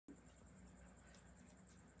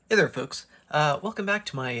Hey there, folks. Welcome back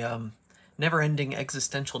to my never-ending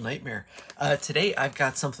existential nightmare. Today I've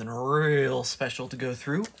got something real special to go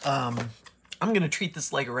through. I'm going to treat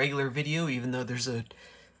this like a regular video, even though there's a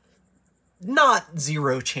not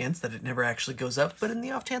zero chance that it never actually goes up, but in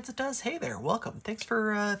the off chance it does, hey there, welcome. Thanks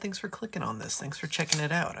for clicking on this. Thanks for checking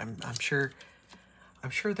it out. I'm sure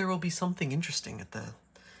there will be something interesting at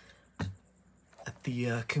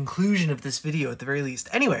the conclusion of this video, at the very least.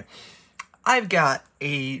 Anyway, I've got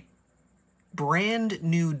a brand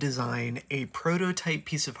new design, a prototype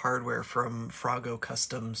piece of hardware from Froggo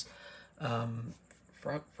Customs.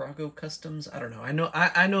 Froggo Customs? I don't know.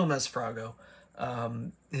 I know him as Froggo.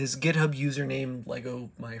 His GitHub username, Lego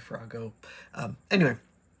My Froggo. Anyway,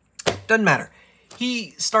 doesn't matter.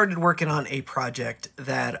 He started working on a project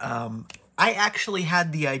that I actually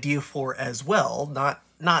had the idea for as well.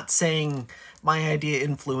 Not saying my idea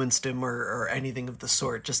influenced him or anything of the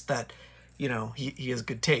sort. Just that, you know, he has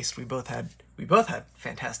good taste. We both had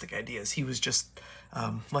fantastic ideas. He was just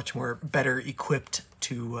much more better equipped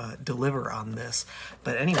to deliver on this.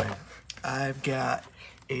 But anyway, I've got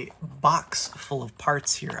a box full of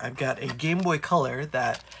parts here. I've got a Game Boy Color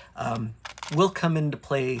that will come into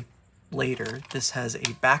play later. This has a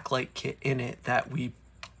backlight kit in it that we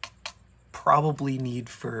probably need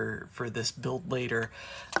for this build later.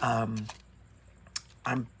 I'm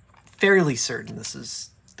fairly certain this is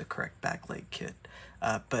the correct backlight kit,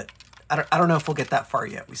 but I don't know if we'll get that far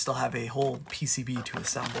yet. We still have a whole PCB to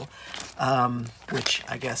assemble, which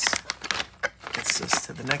I guess gets us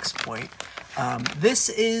to the next point. This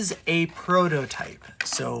is a prototype,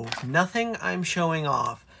 so nothing I'm showing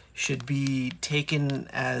off should be taken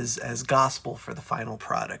as gospel for the final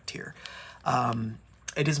product here.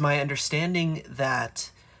 It is my understanding that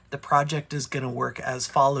the project is going to work as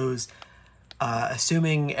follows,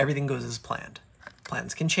 assuming everything goes as planned.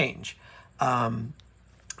 Plans can change.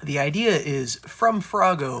 The idea is, from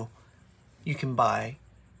Froggo, you can buy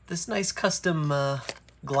this nice custom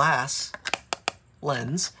glass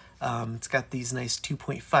lens. It's got these nice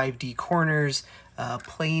 2.5D corners,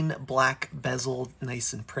 plain black bezel,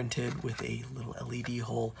 nice and printed with a little LED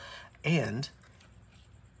hole, and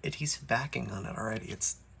adhesive backing on it already.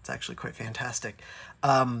 It's actually quite fantastic.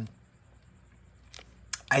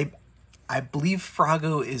 I believe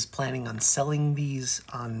Froggo is planning on selling these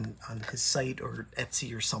on his site or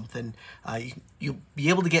Etsy or something. You'll be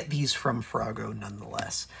able to get these from Froggo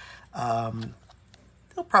nonetheless.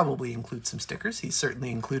 They'll probably include some stickers. He certainly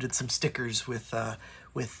included some stickers with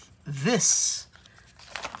this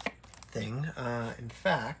thing. In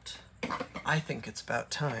fact, I think it's about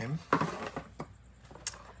time.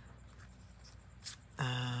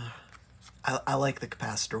 I like the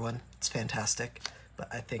capacitor one. It's fantastic, but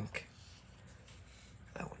I think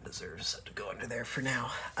that one deserves to go under there for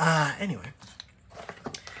now. Anyway,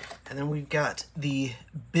 and then we've got the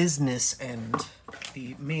business end,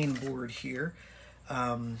 the main board here.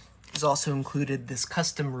 He's also included this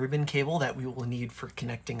custom ribbon cable that we will need for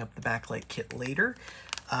connecting up the backlight kit later.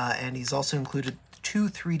 And he's also included 2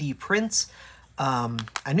 3D prints.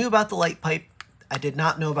 I knew about the light pipe. I did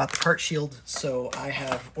not know about the cart shield, so I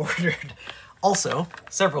have ordered also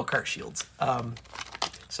several cart shields.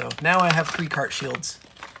 So now I have 3 cart shields,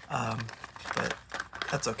 but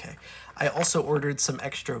that's okay. I also ordered some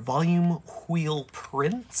extra volume wheel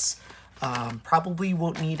prints. Probably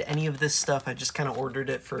won't need any of this stuff. I just kind of ordered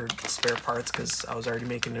it for spare parts because I was already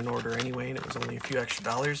making an order anyway, and it was only a few extra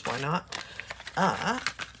dollars. Why not?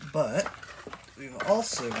 But we've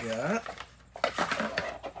also got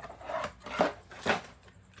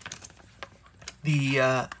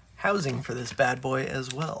the housing for this bad boy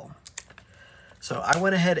as well. So I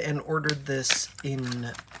went ahead and ordered this in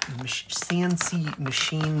CNC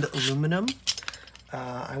machined aluminum.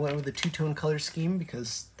 I went with a 2-tone color scheme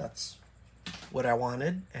because that's what I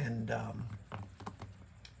wanted, and I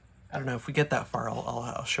don't know, if we get that far,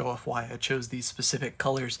 I'll show off why I chose these specific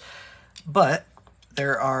colors. But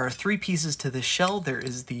there are 3 pieces to this shell. There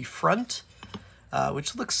is the front,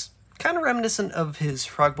 which looks kind of reminiscent of his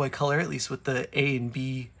Frogboy color, at least with the A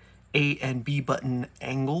and B button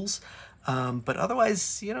angles. But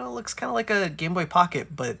otherwise, you know, it looks kind of like a Game Boy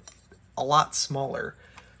Pocket, but a lot smaller.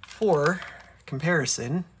 For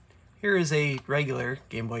comparison, here is a regular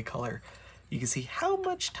Game Boy Color. You can see how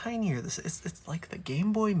much tinier this is. It's like the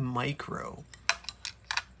Game Boy Micro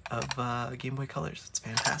of Game Boy Colors. It's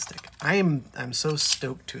fantastic. I'm so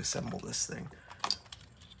stoked to assemble this thing.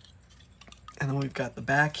 And then we've got the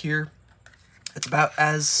back here. It's about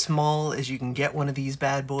as small as you can get one of these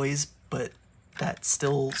bad boys, but that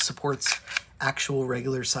still supports actual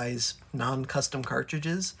regular size non-custom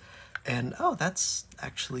cartridges. And oh, that's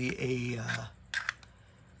actually a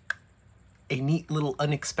a neat little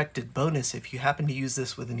unexpected bonus, if you happen to use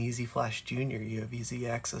this with an Easy Flash Junior, you have easy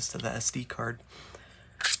access to the SD card.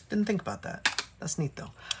 Didn't think about that. That's neat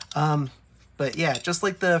though. But yeah, just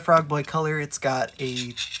like the Frogboy color, it's got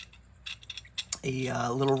a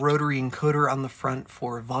little rotary encoder on the front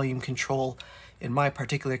for volume control. In my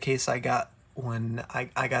particular case, I got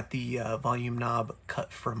I got the volume knob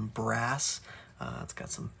cut from brass. It's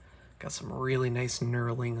got some really nice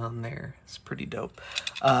knurling on there. It's pretty dope.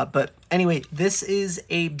 But anyway, this is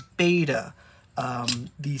a beta.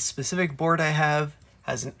 The specific board I have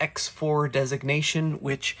has an X4 designation,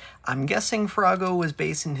 which I'm guessing Froggo was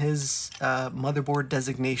basing his motherboard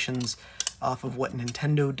designations off of what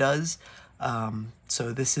Nintendo does.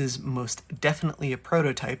 So this is most definitely a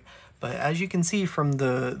prototype, but as you can see from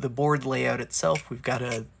the board layout itself, we've got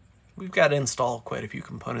to install quite a few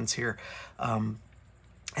components here, and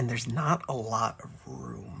there's not a lot of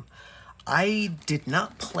room. I did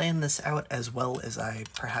not plan this out as well as I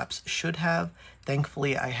perhaps should have.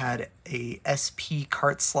 Thankfully, I had a SP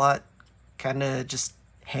cart slot kind of just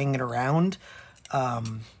hanging around.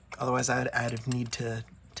 Otherwise, I'd have need to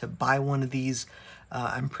buy one of these.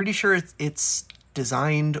 I'm pretty sure it's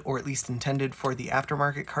designed, or at least intended, for the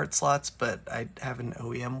aftermarket cart slots, but I have an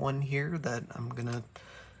OEM one here that I'm gonna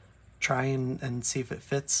try and see if it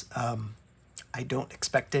fits. I don't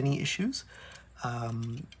expect any issues.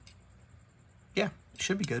 Yeah,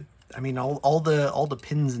 should be good. I mean, all the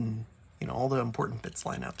pins and all the important bits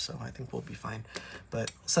line up, so I think we'll be fine.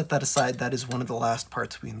 But set that aside. That is one of the last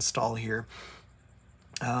parts we install here.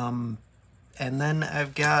 And then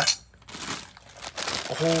I've got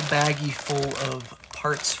a whole baggie full of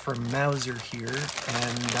parts from Mouser here,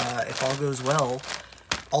 and if all goes well,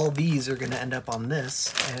 all these are going to end up on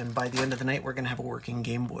this, and by the end of the night we're going to have a working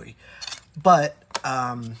Game Boy. But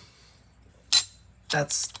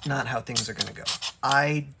that's not how things are going to go.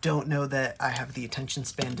 I don't know that I have the attention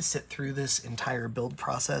span to sit through this entire build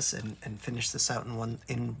process and finish this out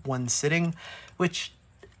in one sitting, which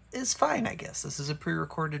is fine, I guess. This is a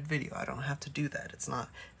pre-recorded video. I don't have to do that. It's not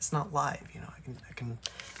live,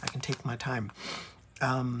 I can take my time.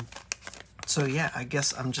 So yeah, I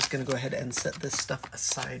guess I'm just gonna go ahead and set this stuff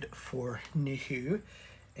aside for now,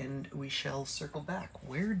 and we shall circle back.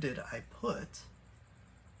 Where did I put?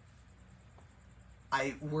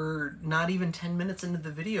 We're not even 10 minutes into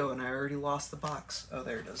the video and I already lost the box. Oh,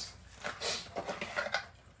 there it is.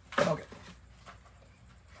 Okay.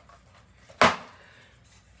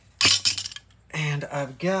 And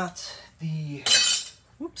I've got the,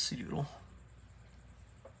 whoopsie doodle.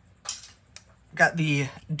 Got the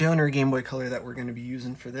donor Game Boy Color that we're going to be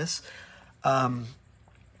using for this.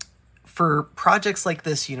 For projects like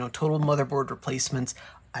this, total motherboard replacements,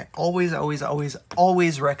 I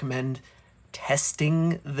always recommend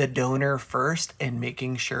testing the donor first and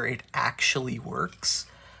making sure it actually works.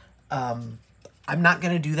 I'm not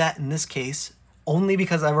going to do that in this case, only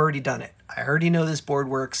because I've already done it. I already know this board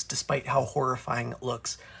works, despite how horrifying it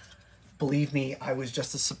looks. Believe me, I was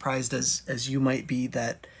just as surprised as you might be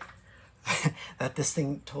that that this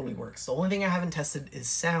thing totally works. The only thing I haven't tested is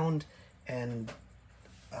sound, and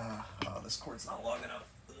oh, this cord's not long enough.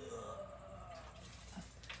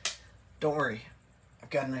 Ugh. Don't worry, I've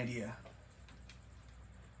got an idea.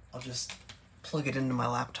 I'll just plug it into my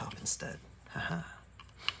laptop instead. Haha.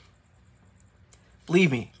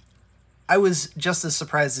 Believe me, I was just as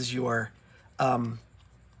surprised as you are.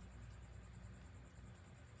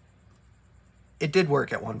 It did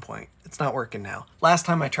work at one point. It's not working now. Last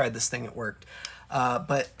time I tried this thing, it worked.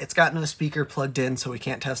 But it's got no speaker plugged in, so we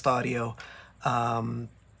can't test audio. The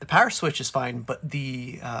power switch is fine, but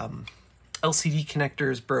the LCD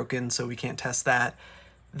connector is broken, so we can't test that.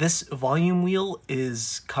 This volume wheel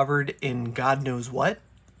is covered in God knows what.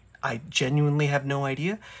 I genuinely have no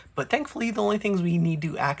idea, but thankfully the only things we need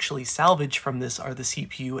to actually salvage from this are the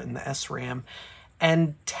CPU and the SRAM,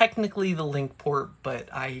 and technically the link port, but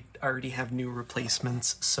I already have new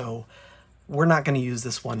replacements, so we're not going to use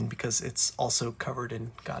this one because it's also covered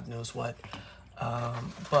in God knows what.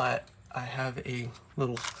 But I have a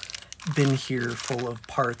little bin here full of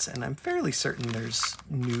parts, and I'm fairly certain there's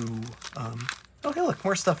new... oh, hey, look,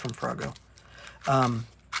 more stuff from Froggo.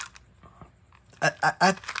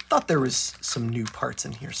 I thought there was some new parts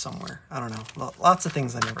in here somewhere. I don't know. Lots of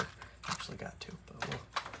things I never actually got to. But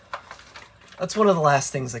that's one of the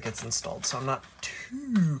last things that gets installed, so I'm not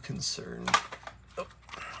too concerned. Oh.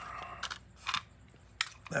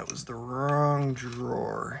 That was the wrong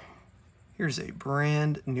drawer. Here's a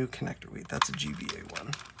brand new connector. Wait, that's a GVA one.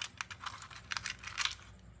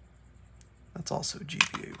 That's also a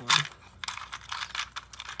GVA one.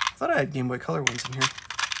 I thought I had Game Boy Color ones in here.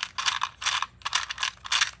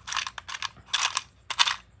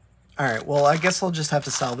 Alright, well, I guess I'll just have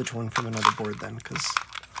to salvage one from another board then, because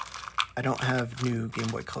I don't have new Game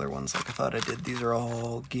Boy Color ones like I thought I did. These are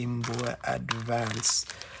all Game Boy Advance.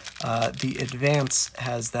 The Advance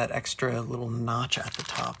has that extra little notch at the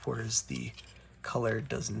top, whereas the Color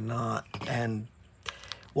does not. And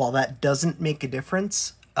while that doesn't make a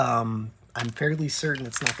difference, I'm fairly certain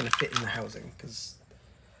it's not going to fit in the housing, because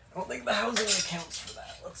I don't think the housing accounts for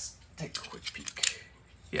that. Let's take a quick peek.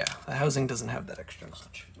 Yeah, the housing doesn't have that extra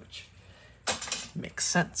notch, which makes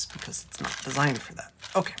sense because it's not designed for that.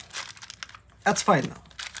 Okay, that's fine though.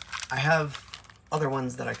 I have other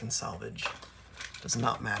ones that I can salvage. Does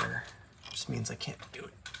not matter. Just means I can't do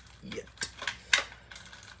it yet.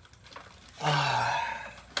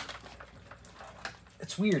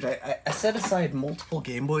 It's weird. I set aside multiple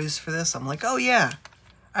Game Boys for this. I'm like, oh yeah,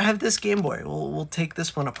 I have this Game Boy. We'll take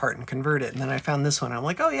this one apart and convert it. And then I found this one. I'm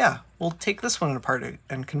like, oh yeah, we'll take this one apart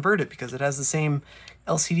and convert it because it has the same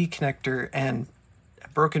LCD connector and a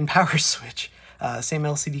broken power switch. Same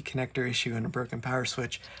LCD connector issue and a broken power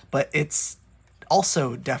switch, but it's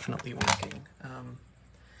also definitely working. I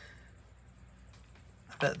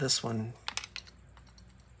bet this one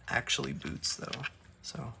actually boots though.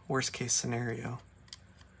 So worst case scenario,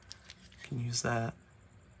 can use that.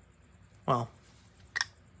 Well,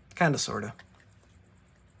 kind of, sort of.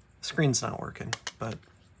 Screen's not working, but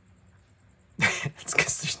it's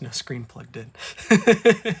because there's no screen plugged in.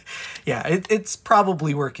 Yeah, it's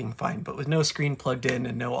probably working fine, but with no screen plugged in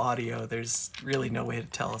and no audio, there's really no way to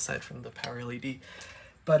tell aside from the power LED.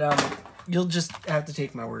 But you'll just have to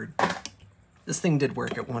take my word. This thing did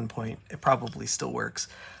work at one point. It probably still works.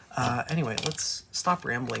 Anyway, let's stop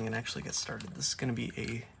rambling and actually get started. This is going to be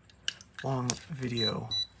a long video.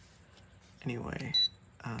 Anyway,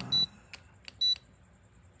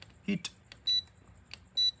 heat.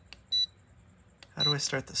 How do I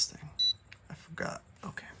start this thing? I forgot.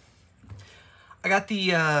 Okay. I got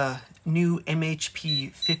the new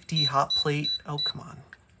MHP 50 hot plate. Oh, come on.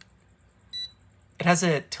 It has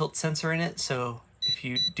a tilt sensor in it, so if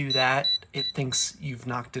you do that, it thinks you've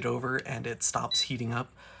knocked it over and it stops heating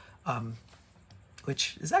up,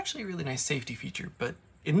 which is actually a really nice safety feature, but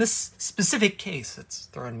in this specific case, it's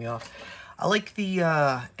throwing me off. I like the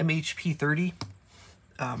MHP 30.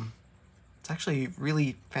 It's actually a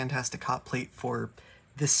really fantastic hot plate for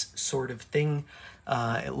this sort of thing.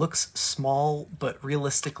 It looks small, but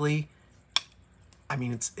realistically, I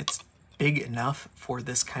mean, it's big enough for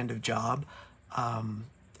this kind of job.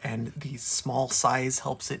 And the small size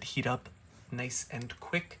helps it heat up nice and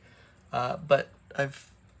quick. But I've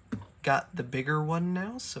got the bigger one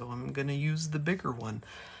now, so I'm gonna use the bigger one.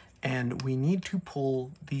 And we need to pull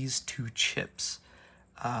these two chips.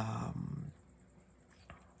 At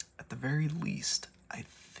the very least, I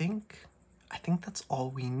think that's all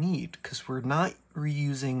we need, because we're not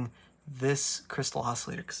reusing this crystal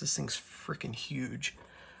oscillator because this thing's freaking huge.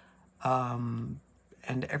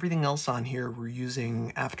 And everything else on here we're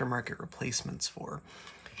using aftermarket replacements for.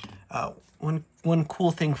 One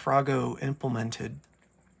cool thing Froggo implemented,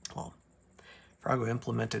 well, Froggo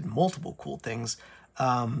implemented multiple cool things.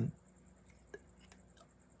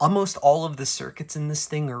 Almost all of the circuits in this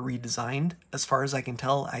thing are redesigned, as far as I can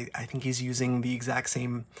tell. I think he's using the exact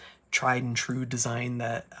same tried and true design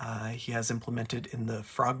that he has implemented in the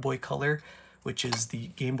Frogboy Color, which is the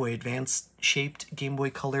Game Boy Advance shaped Game Boy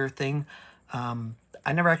Color thing.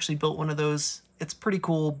 I never actually built one of those. It's pretty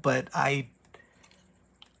cool, but I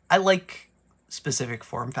like specific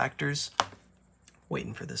form factors.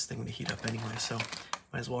 Waiting for this thing to heat up anyway, so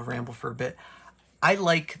might as well ramble for a bit. I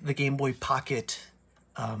like the Game Boy Pocket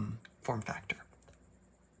form factor.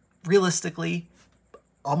 Realistically,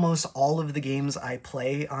 almost all of the games I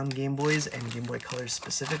play on Game Boys and Game Boy Color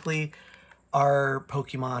specifically are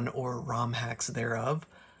Pokemon or ROM hacks thereof.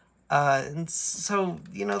 And so,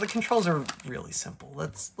 you know, the controls are really simple.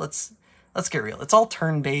 Let's get real. It's all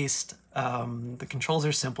turn-based. The controls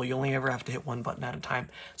are simple. You only ever have to hit one button at a time.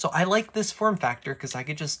 So I like this form factor because I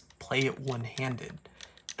could just play it one-handed.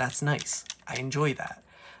 That's nice. I enjoy that.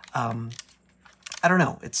 I don't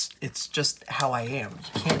know. It's just how I am.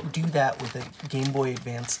 You can't do that with a Game Boy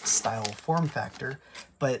Advance style form factor,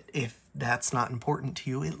 but if that's not important to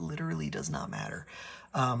you, it literally does not matter.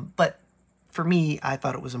 But for me, I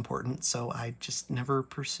thought it was important, so I just never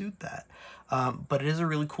pursued that. But it is a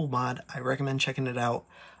really cool mod. I recommend checking it out.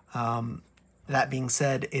 That being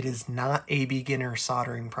said, it is not a beginner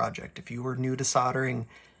soldering project. If you are new to soldering,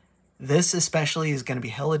 this especially is going to be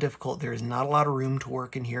hella difficult. There is not a lot of room to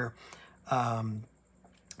work in here.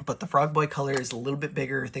 But the Frogboy Color is a little bit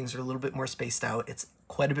bigger. Things are a little bit more spaced out. It's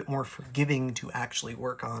quite a bit more forgiving to actually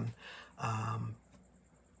work on.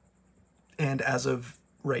 And as of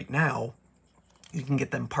right now, you can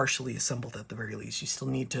get them partially assembled at the very least. You still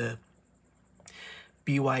need to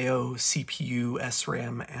BYO, CPU,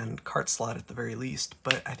 SRAM, and cart slot at the very least,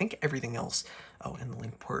 but I think everything else, oh, and the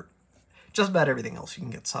link port, just about everything else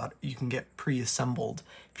you can get pre-assembled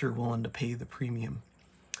if you're willing to pay the premium.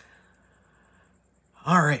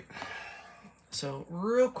 All right, so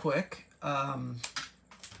real quick, I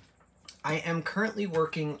am currently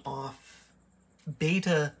working off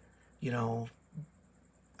beta,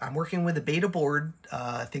 I'm working with a beta board.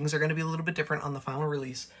 Things are going to be a little bit different on the final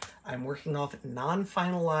release. I'm working off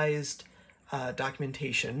non-finalized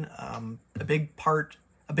documentation. A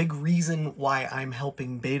big reason why I'm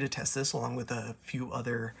helping beta test this, along with a few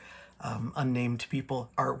other unnamed people,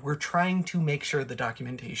 we're trying to make sure the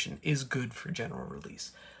documentation is good for general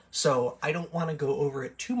release. So I don't want to go over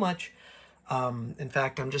it too much. In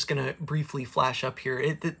fact, I'm just going to briefly flash up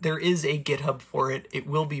here. There is a GitHub for it. It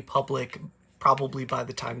will be public probably by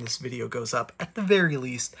the time this video goes up, at the very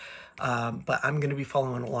least. But I'm going to be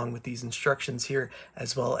following along with these instructions here,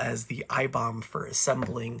 as well as the IBOM for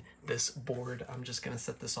assembling this board. I'm just going to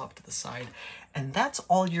set this off to the side. And that's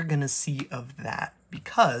all you're going to see of that,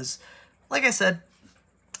 because, like I said,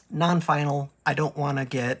 non-final, I don't want to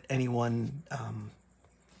get anyone...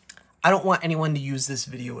 I don't want anyone to use this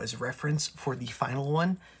video as reference for the final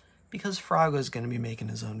one, because Froggo is going to be making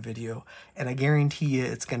his own video, and I guarantee you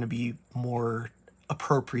it's going to be more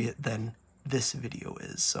appropriate than this video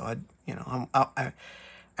is. So I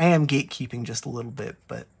am gatekeeping just a little bit,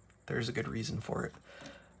 but there's a good reason for it.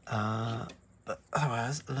 But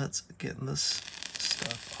otherwise, let's get this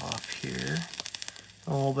stuff off here. A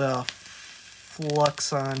little bit of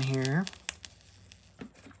flux on here.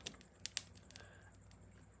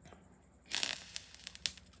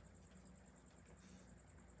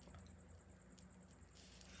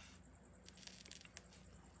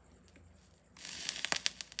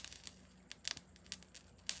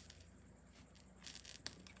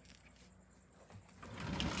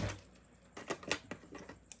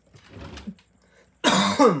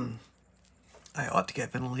 I ought to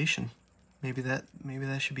get ventilation. Maybe that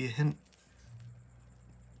should be a hint.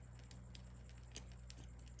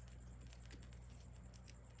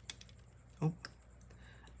 Oh,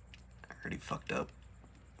 I already fucked up.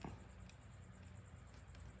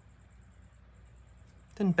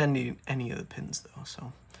 Didn't bend any of the pins though,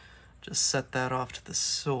 so just set that off to the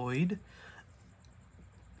side.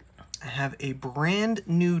 I have a brand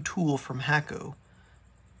new tool from Hacko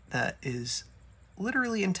that is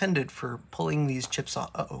literally intended for pulling these chips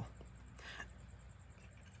off.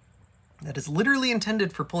 That is literally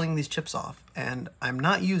intended for pulling these chips off, and I'm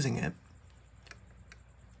not using it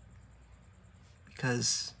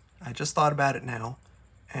because I just thought about it now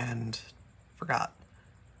and forgot.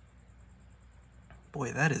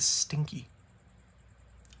 Boy, that is stinky.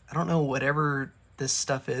 I don't know whatever this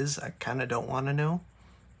stuff is. I kind of don't want to know,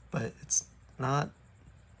 but it's not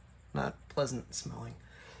pleasant smelling.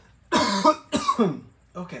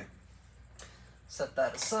 Okay, set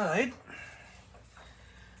that aside.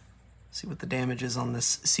 See what the damage is on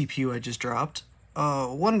this CPU I just dropped.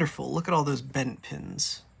 Oh, wonderful. Look at all those bent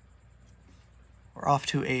pins. We're off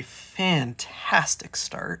to a fantastic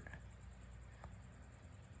start.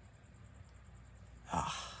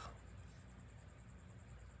 Ah.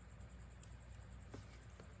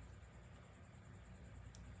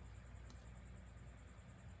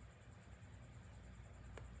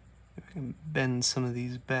 I can bend some of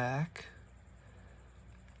these back.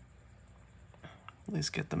 At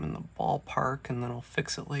least get them in the ballpark, and then I'll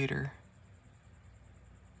fix it later.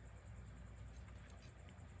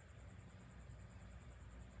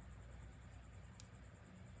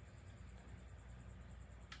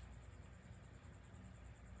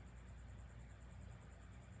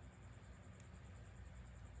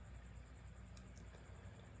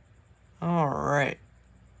 All right.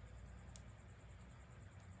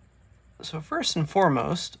 So first and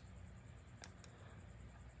foremost,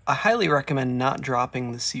 I highly recommend not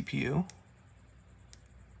dropping the CPU,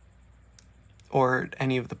 or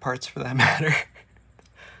any of the parts for that matter.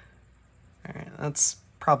 All right, that's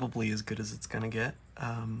probably as good as it's gonna get.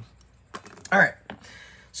 All right,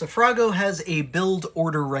 so Froggo has a build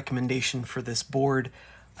order recommendation for this board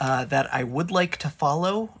that I would like to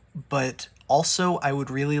follow, but also I would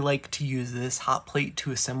really like to use this hot plate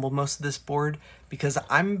to assemble most of this board, because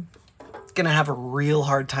I'm gonna have a real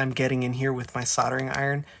hard time getting in here with my soldering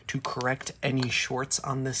iron to correct any shorts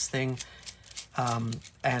on this thing.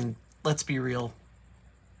 And let's be real,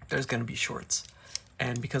 there's gonna be shorts.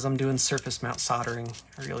 And because I'm doing surface mount soldering,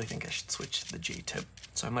 I really think I should switch to the J-tip.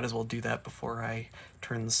 So I might as well do that before I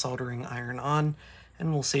turn the soldering iron on,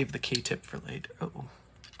 and we'll save the K-tip for later. Oh,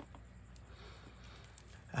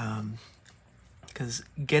 because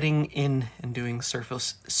getting in and doing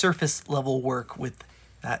surface level work with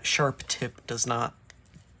that sharp tip does not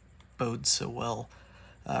bode so well.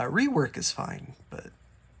 Rework is fine, but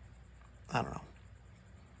I don't know.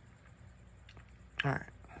 All right.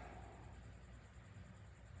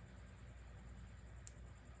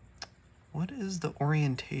 What is the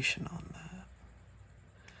orientation on that?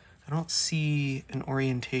 I don't see an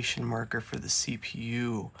orientation marker for the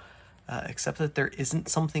CPU, except that there isn't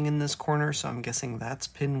something in this corner, so I'm guessing that's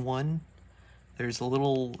pin 1. There's a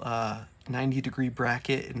little 90-degree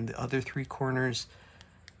bracket in the other 3 corners.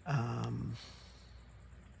 I'm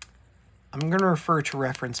going to refer to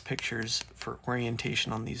reference pictures for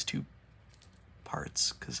orientation on these 2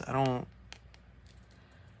 parts, because I don't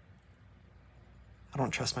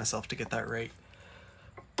trust myself to get that right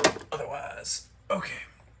otherwise. Okay.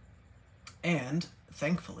 And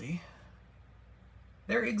thankfully,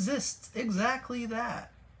 there exists exactly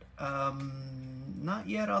that. Not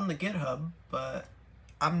yet on the GitHub, but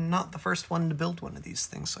I'm not the first one to build one of these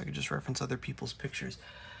things, so I could just reference other people's pictures.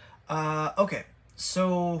 Okay,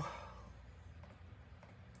 so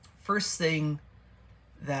first thing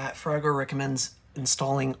that Froggo recommends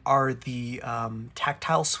installing are the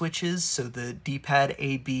tactile switches, so the D-pad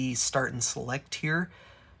A, B, start and select here.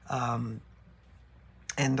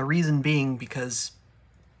 And the reason being because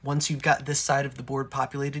once you've got this side of the board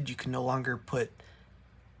populated, you can no longer put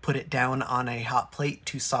it down on a hot plate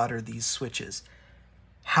to solder these switches.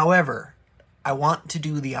 However, I want to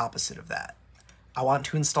do the opposite of that. I want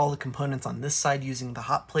to install the components on this side using the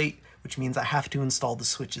hot plate, which means I have to install the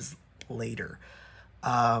switches later.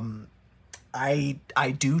 I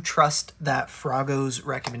do trust that Froggo's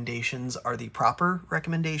recommendations are the proper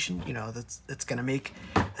recommendation. You know, that's going to make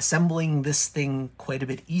assembling this thing quite a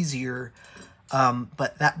bit easier.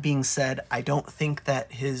 But that being said, I don't think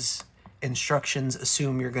that his instructions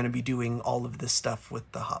assume you're going to be doing all of this stuff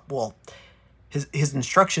with the hot... Well, his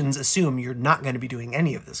instructions assume you're not going to be doing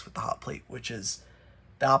any of this with the hot plate, which is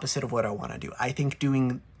the opposite of what I want to do. I think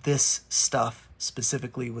doing this stuff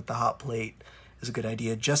specifically with the hot plate is a good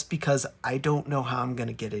idea, just because I don't know how I'm going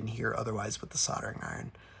to get in here otherwise with the soldering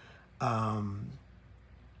iron.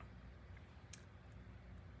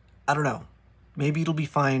 I don't know. Maybe it'll be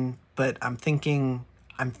fine, but I'm thinking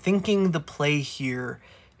the play here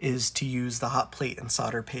is to use the hot plate and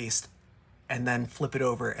solder paste and then flip it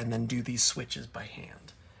over and then do these switches by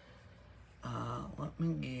hand. Let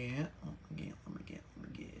me get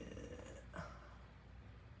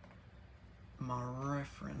my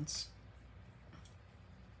reference.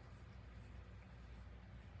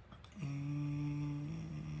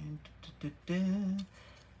 And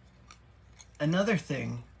another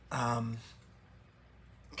thing,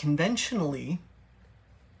 conventionally,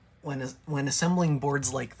 when assembling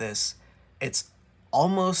boards like this, it's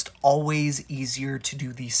almost always easier to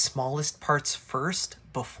do the smallest parts first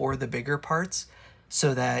before the bigger parts,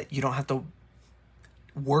 so that you don't have to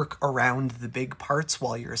work around the big parts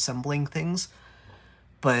while you're assembling things.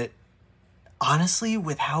 But honestly,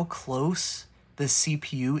 with how close the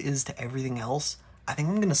CPU is to everything else, I think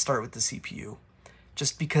I'm going to start with the CPU,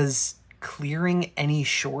 just because clearing any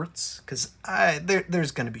shorts, because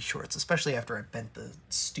there's going to be shorts, especially after I bent the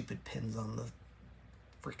stupid pins on the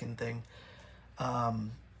freaking thing.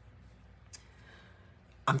 I'm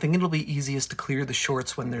thinking it'll be easiest to clear the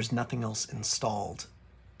shorts when there's nothing else installed,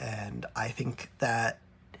 and I think that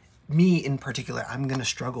me in particular, I'm going to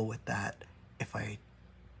struggle with that if I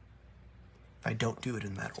don't do it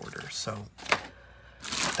in that order. So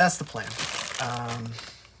that's the plan.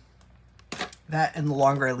 That, and the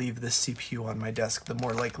longer I leave this CPU on my desk, the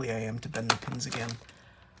more likely I am to bend the pins again.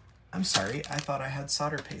 I'm sorry, I thought I had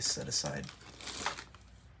solder paste set aside.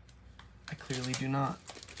 I clearly do not.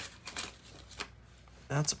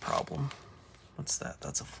 That's a problem. What's that?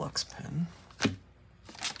 That's a flux pin.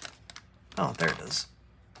 Oh, there it is.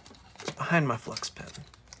 It's behind my flux pin.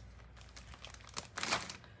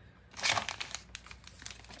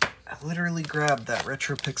 I literally grabbed that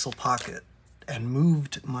RetroPixel pocket and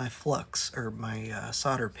moved my flux, or my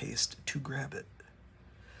solder paste, to grab it.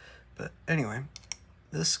 But anyway,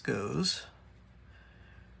 this goes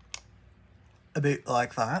a bit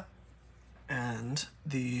like that, and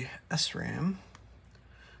the SRAM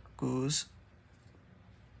goes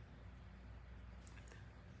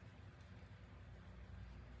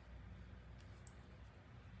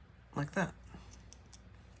like that.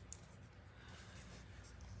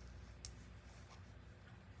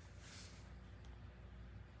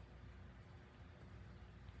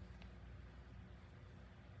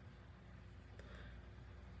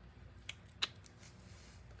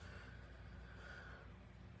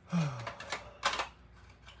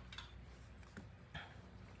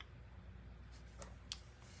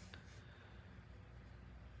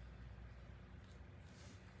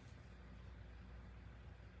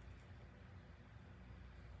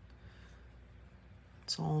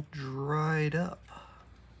 It's all dried up.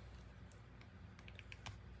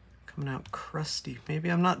 Coming out crusty.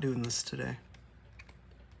 Maybe I'm not doing this today.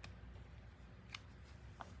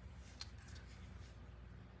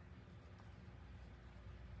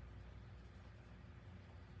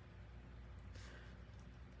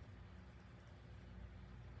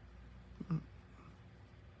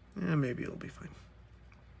 Yeah, maybe it'll be fine.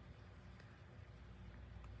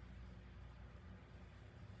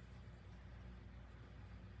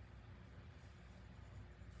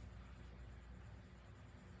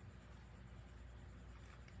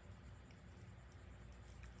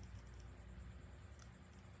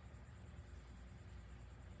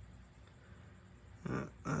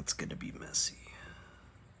 That's gonna be messy.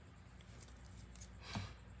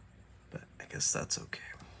 But I guess that's okay.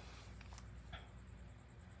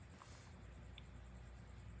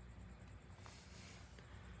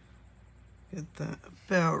 Get that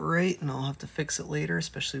about right, and I'll have to fix it later,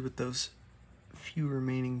 especially with those few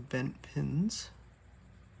remaining bent pins.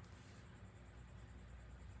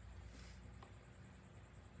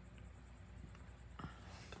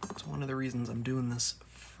 That's one of the reasons I'm doing this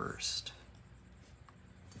first.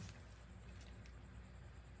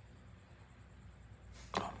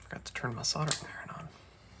 Oh, I forgot to turn my soldering iron on.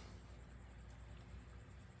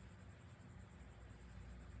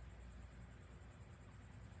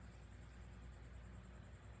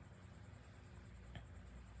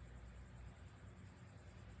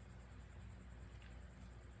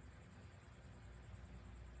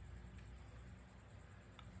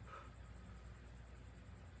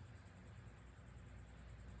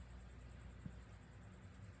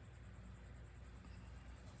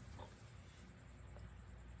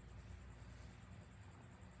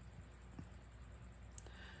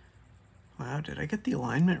 Wow, did I get the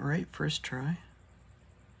alignment right first try?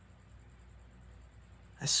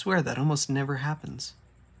 I swear that almost never happens.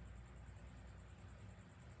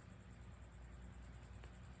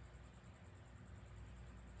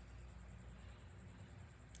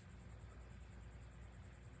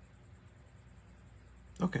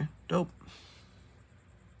 Okay, dope.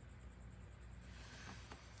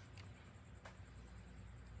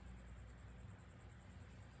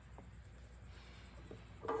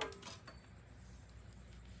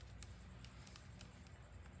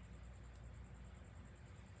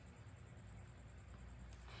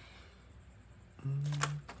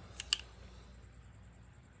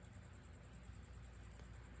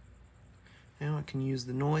 Now I can use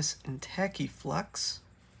the nice and tacky flux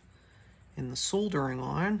in the soldering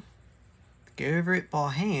iron, go over it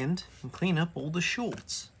by hand and clean up all the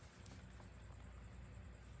shorts.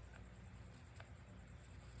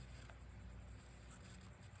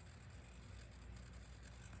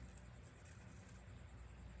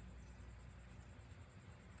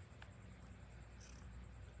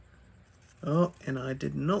 Oh, and I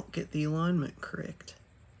did not get the alignment correct.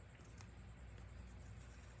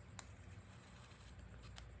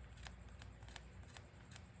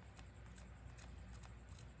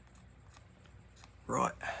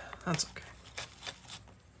 Right, that's okay.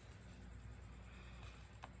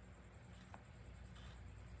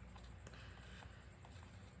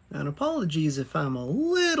 And apologies if I'm a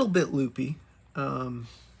little bit loopy. I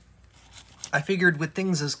figured with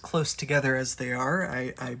things as close together as they are,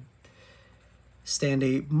 I stand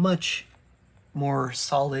a much more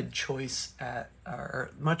solid choice at,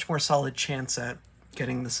 or much more solid chance at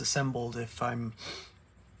getting this assembled if I'm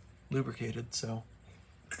lubricated, so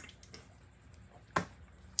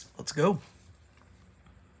let's go.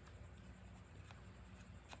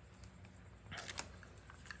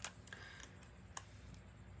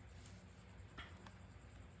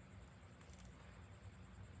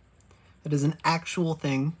 It is an actual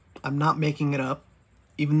thing. I'm not making it up.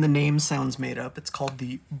 Even the name sounds made up. It's called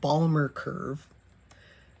the Balmer curve.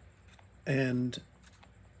 And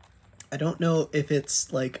I don't know if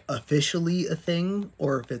it's like officially a thing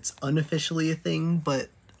or if it's unofficially a thing, but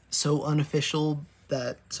so unofficial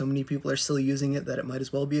that so many people are still using it that it might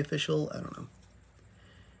as well be official. I don't know.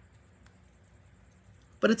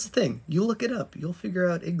 But it's a thing. You look it up. You'll figure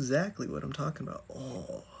out exactly what I'm talking about.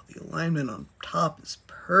 Oh, the alignment on top is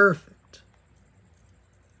perfect.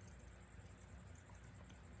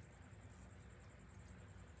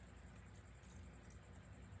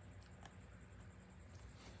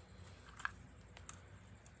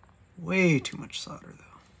 Way too much solder, though.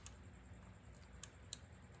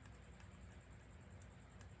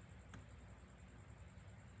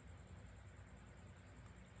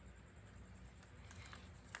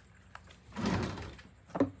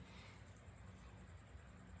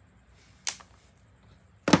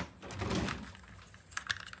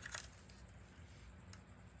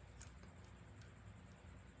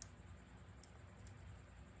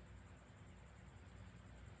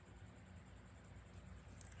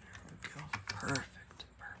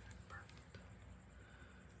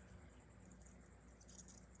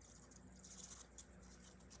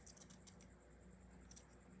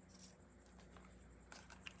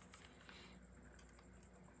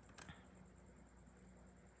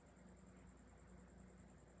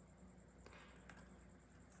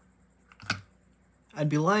 I'd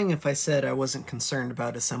be lying if I said I wasn't concerned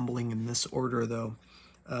about assembling in this order, though,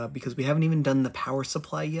 because we haven't even done the power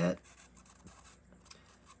supply yet.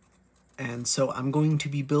 And so I'm going to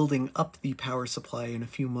be building up the power supply in a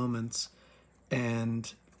few moments.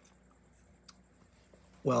 And,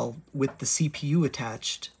 well, with the CPU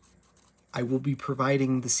attached, I will be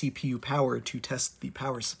providing the CPU power to test the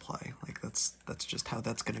power supply. Like, that's just how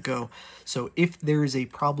that's going to go. So if there is a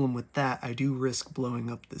problem with that, I do risk blowing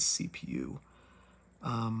up this CPU.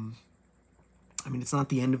 I mean, it's not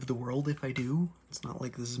the end of the world if I do. It's not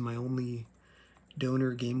like this is my only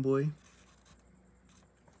donor Game Boy.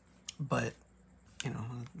 But, you know,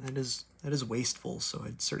 that is wasteful, so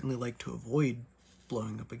I'd certainly like to avoid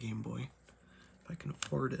blowing up a Game Boy if I can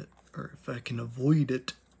afford it, or if I can avoid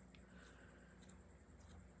it.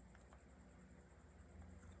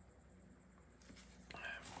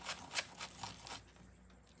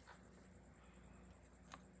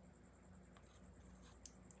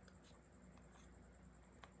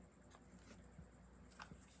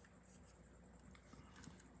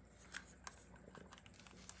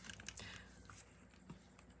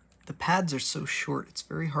 The pads are so short, it's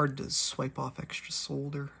very hard to swipe off extra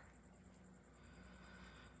solder.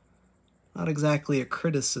 Not exactly a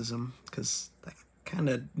criticism, because I kind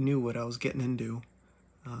of knew what I was getting into.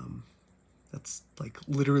 That's like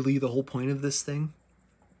literally the whole point of this thing.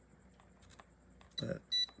 But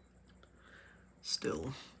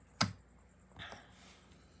still.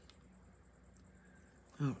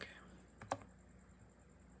 Okay.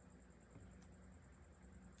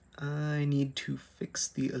 I need to fix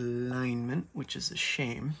the alignment, which is a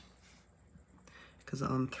shame, because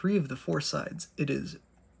on 3 of the 4 sides, it is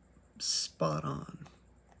spot on.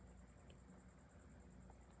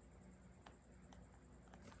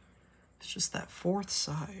 It's just that 4th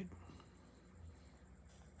side.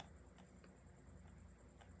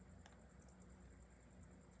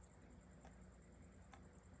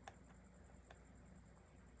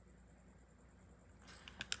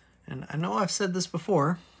 And I know I've said this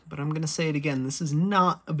before, but I'm going to say it again. This is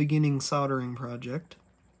not a beginning soldering project.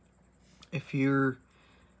 If you're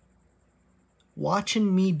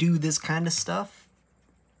watching me do this kind of stuff,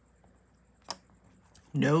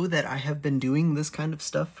 know that I have been doing this kind of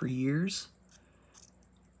stuff for years.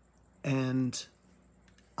 And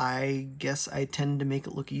I guess I tend to make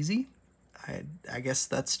it look easy. I guess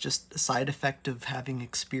that's just a side effect of having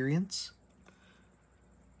experience.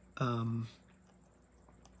 I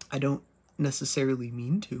don't necessarily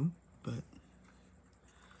mean to, but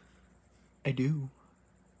I do.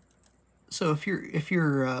 So if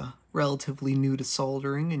you're relatively new to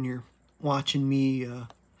soldering and you're watching me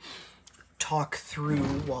talk through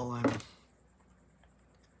while I'm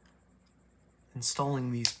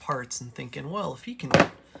installing these parts and thinking, well, if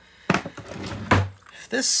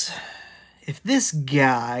this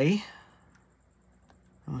guy,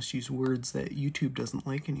 I must use words that YouTube doesn't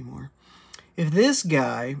like anymore. If this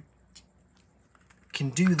guy can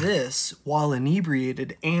do this while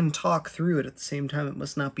inebriated and talk through it at the same time, it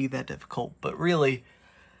must not be that difficult. But really,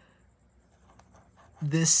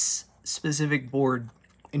 this specific board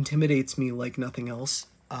intimidates me like nothing else.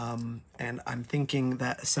 And I'm thinking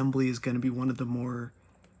that assembly is going to be one of the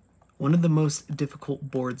most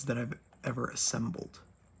difficult boards that I've ever assembled.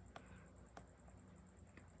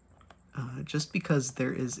 Just because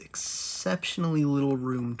there is exceptionally little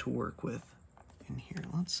room to work with in here.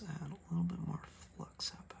 Let's add a little bit more flux.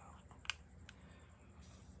 How about?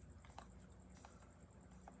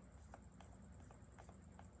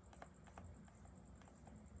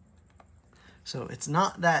 So it's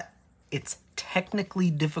not that it's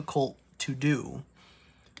technically difficult to do,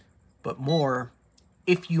 but more,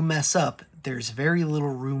 if you mess up, there's very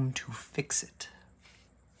little room to fix it.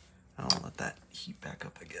 I'll let that heat back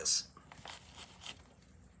up, I guess.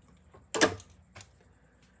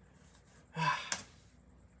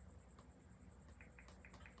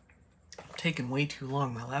 Taking way too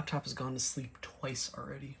long. My laptop has gone to sleep twice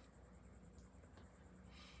already.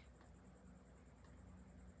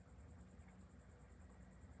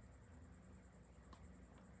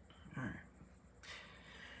 All right.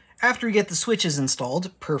 After we get the switches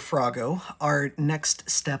installed, per Froggo, our next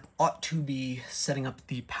step ought to be setting up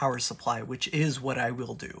the power supply, which is what I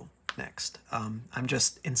will do next. I'm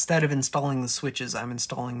just, instead of installing the switches, I'm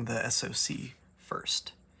installing the SoC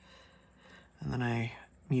first. And then I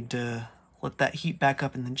need to let that heat back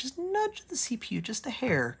up and then just nudge the CPU just a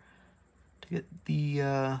hair to get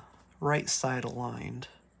the right side aligned.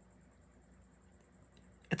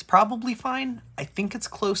 It's probably fine. I think it's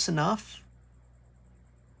close enough,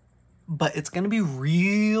 but it's going to be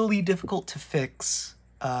really difficult to fix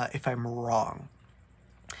if I'm wrong.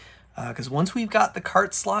 because once we've got the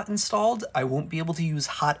cart slot installed, I won't be able to use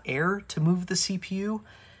hot air to move the CPU.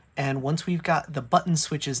 And once we've got the button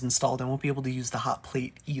switches installed, I won't be able to use the hot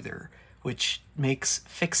plate either, which makes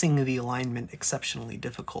fixing the alignment exceptionally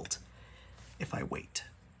difficult if I wait.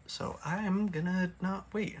 So I'm gonna not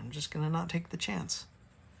wait. I'm just gonna not take the chance.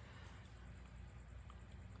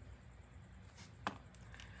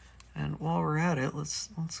 And while we're at it, let's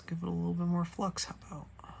give it a little bit more flux. How about?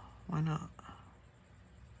 Why not?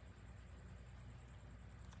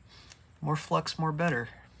 More flux, more better.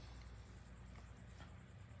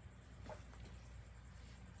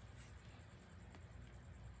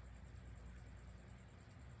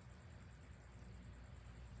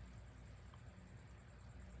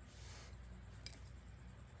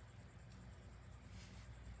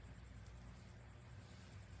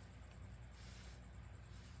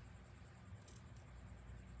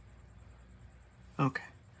 Okay,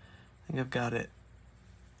 I think I've got it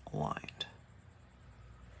aligned.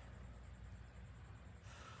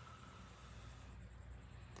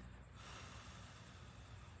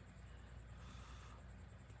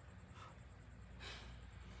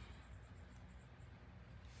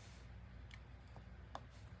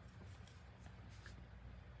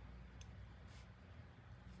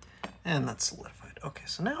 And that's solidified. Okay,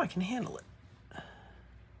 so now I can handle it.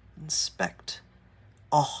 Inspect.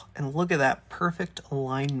 Oh, and look at that perfect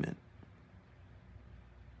alignment.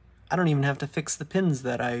 I don't even have to fix the pins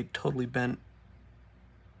that I totally bent.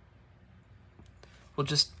 We'll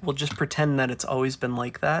just pretend that it's always been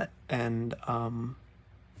like that and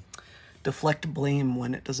deflect blame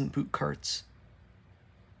when it doesn't boot carts.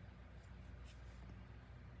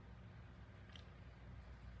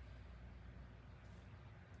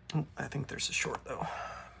 Oh, I think there's a short though.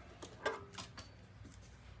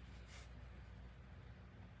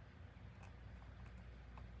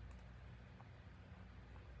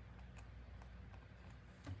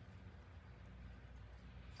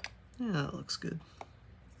 Yeah, that looks good.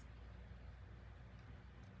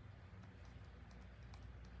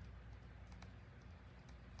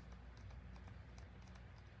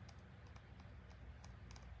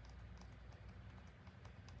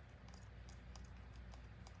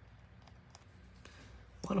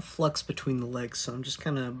 A lot of flux between the legs, so I'm just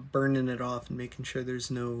kind of burning it off and making sure there's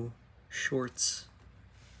no shorts.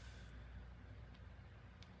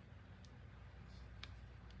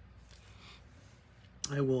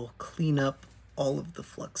 I will clean up all of the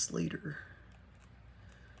flux later.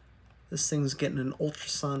 This thing's getting an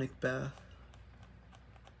ultrasonic bath.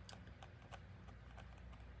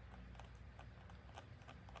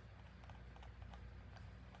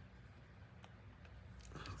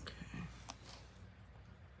 Okay.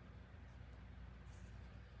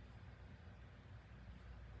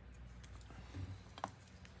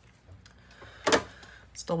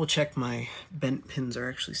 Let's double check my bent pins are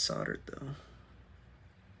actually soldered though.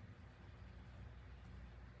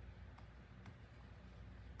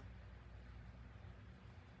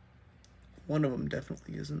 One of them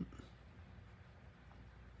definitely isn't.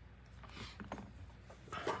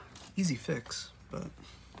 Easy fix, but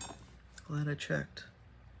glad I checked.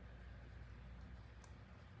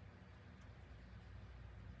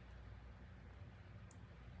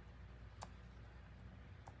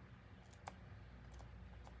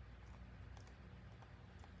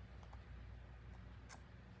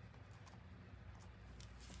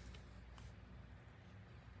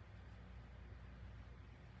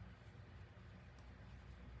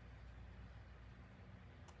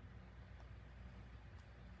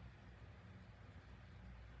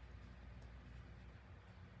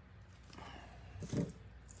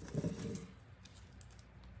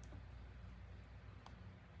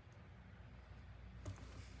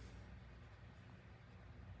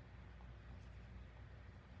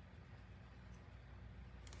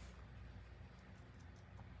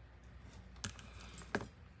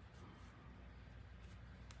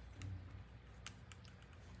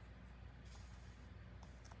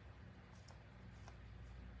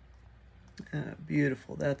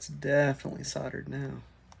 Beautiful. That's definitely soldered now.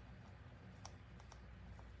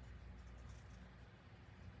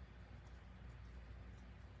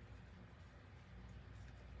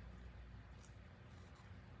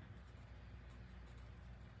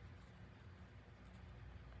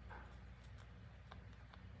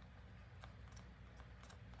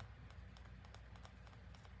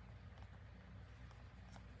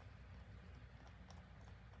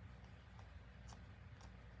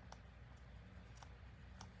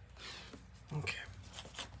 Okay,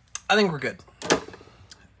 I think we're good.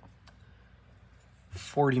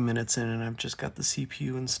 40 minutes in and I've just got the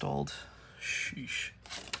CPU installed. Sheesh.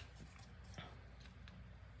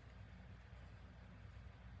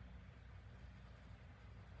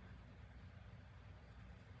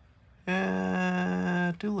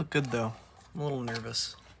 Do look good though. I'm a little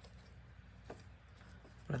nervous,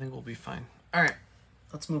 but I think we'll be fine. All right,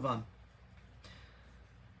 let's move on.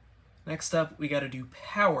 Next up, we got to do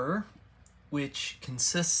power, which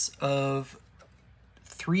consists of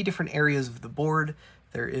 3 different areas of the board.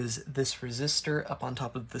 There is this resistor up on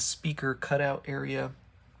top of the speaker cutout area,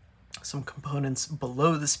 some components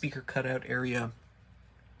below the speaker cutout area,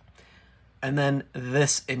 and then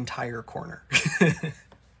this entire corner.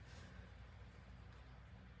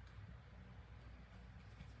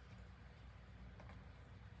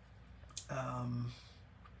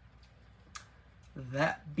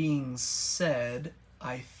 That being said,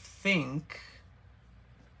 I think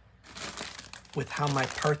with how my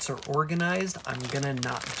parts are organized, I'm gonna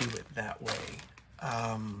not do it that way.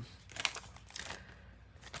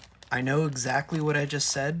 I know exactly what I just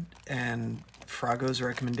said, and Froggo's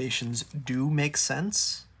recommendations do make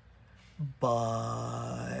sense,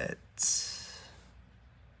 but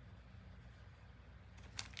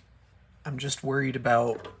I'm just worried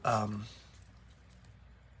about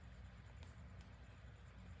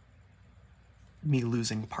me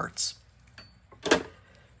losing parts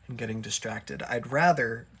and getting distracted. I'd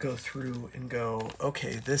rather go through and go,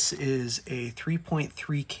 okay, this is a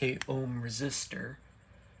 3.3k ohm resistor,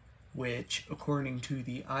 which according to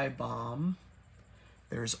the iBomb,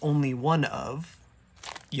 there's only one of,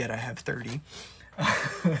 yet I have 30.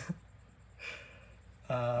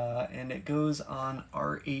 And it goes on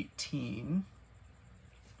R18,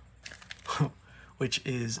 which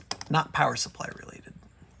is not power supply related.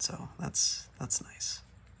 So that's nice.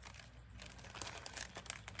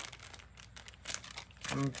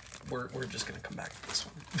 We're just gonna come back to this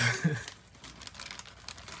one.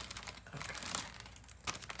 Okay.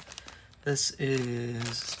 This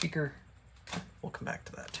is speaker. We'll come back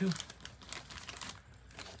to that too.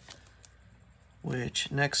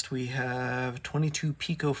 Which next we have 22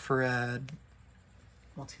 picofarad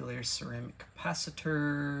multi-layer ceramic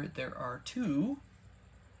capacitor. There are 2.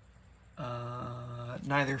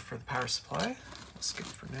 Neither for the power supply. We'll skip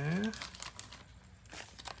for now.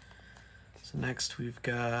 So next we've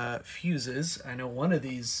got fuses. I know one of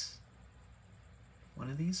these, are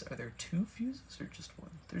there 2 fuses or just 1?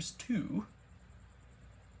 There's 2.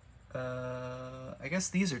 I guess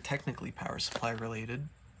these are technically power supply related,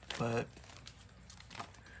 but go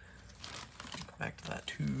back to that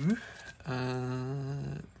too.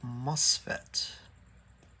 MOSFET.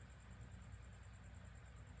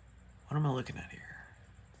 What am I looking at here?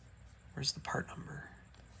 Where's the part number?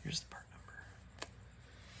 Here's the part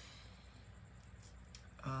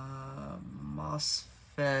number.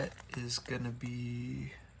 MOSFET is gonna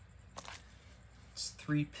be, it's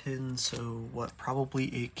 3 pins, so what,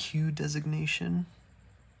 probably a Q designation?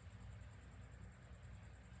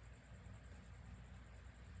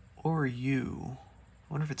 Or U. I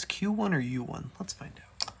wonder if it's Q1 or U1. Let's find out.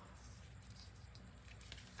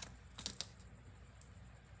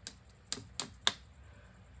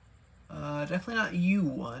 Definitely not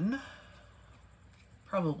U1.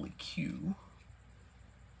 Probably Q.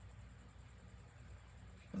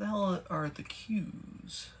 Where the hell are the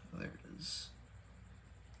Qs? Oh, there it is.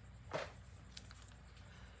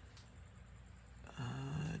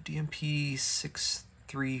 DMP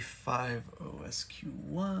 6350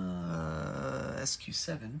 SQ1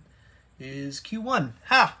 SQ7 is Q1.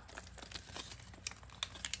 Ha!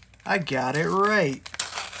 I got it right.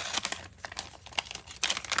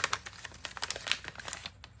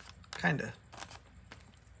 Kinda.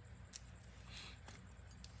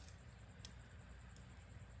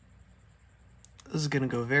 This is gonna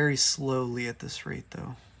go very slowly at this rate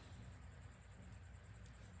though.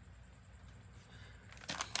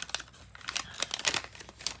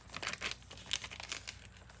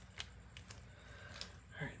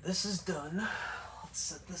 Alright, this is done. Let's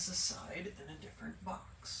set this aside in a different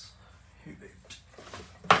box. Here, babe.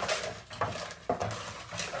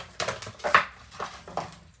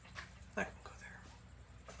 That can go there.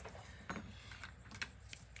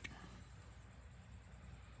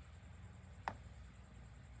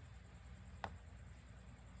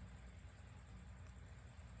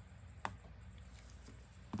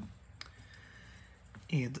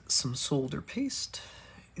 Add some solder paste,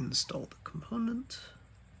 install the component,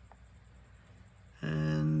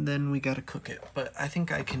 and then we gotta cook it. But I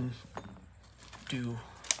think I can do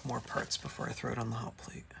more parts before I throw it on the hot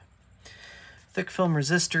plate. Thick film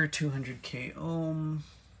resistor, 200k ohm.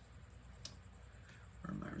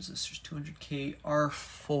 Where are my resistors? 200k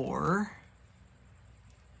R4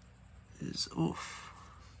 is oof.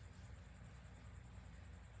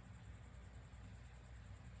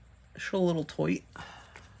 Show a little toy.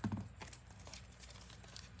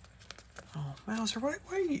 Mouser, why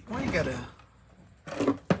you gotta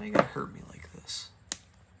hurt me like this?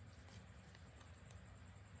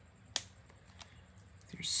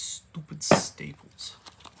 Your stupid staples.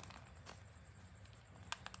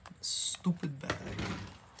 Stupid bag.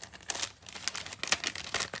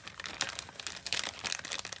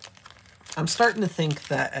 I'm starting to think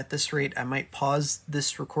that at this rate I might pause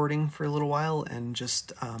this recording for a little while and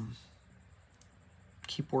just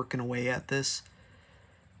keep working away at this.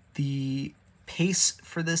 The pace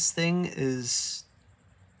for this thing is,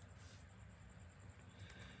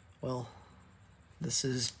 well, this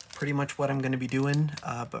is pretty much what I'm going to be doing,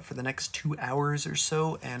 but for the next 2 hours or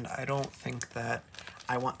so, and I don't think that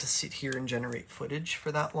I want to sit here and generate footage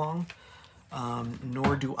for that long,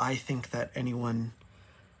 nor do I think that anyone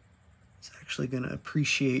is actually going to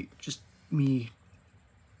appreciate just me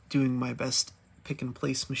doing my best pick and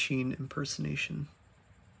place machine impersonation.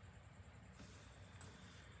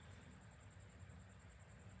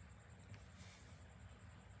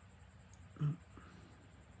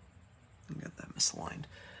 I got that misaligned.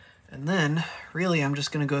 And then, really, I'm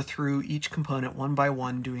just going to go through each component one by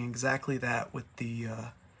one, doing exactly that with the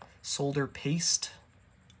solder paste.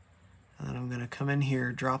 And then I'm going to come in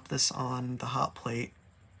here, drop this on the hot plate,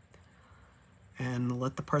 and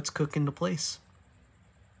let the parts cook into place.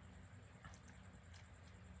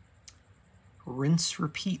 Rinse,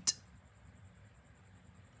 repeat.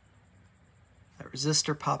 That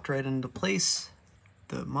resistor popped right into place.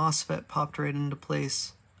 The MOSFET popped right into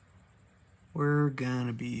place. We're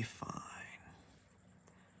gonna be fine.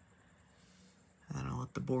 And then I'll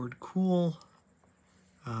let the board cool.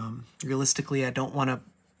 Realistically,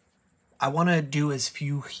 I want to do as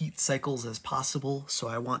few heat cycles as possible, so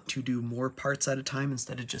I want to do more parts at a time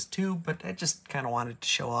instead of just 2, but I just kind of wanted to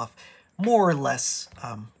show off more or less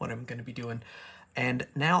what I'm going to be doing. And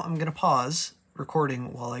now I'm going to pause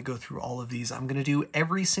recording while I go through all of these. I'm going to do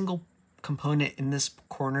every single component in this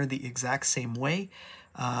corner the exact same way.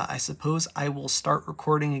 I suppose I will start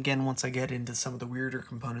recording again once I get into some of the weirder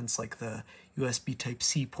components like the USB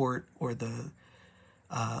Type-C port or the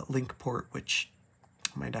link port, which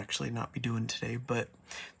I might actually not be doing today, but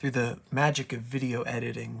through the magic of video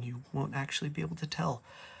editing, you won't actually be able to tell.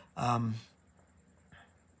 Yeah,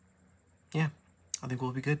 I think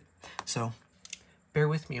we'll be good. So bear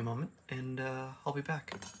with me a moment and I'll be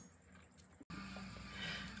back.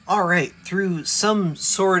 All right, through some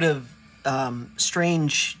sort of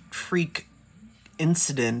strange freak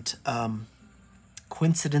incident,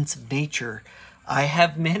 coincidence of nature, I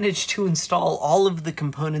have managed to install all of the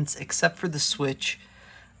components except for the switch.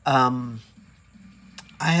 I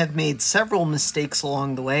have made several mistakes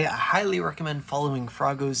along the way. I highly recommend following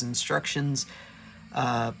Froggo's instructions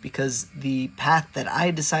because the path that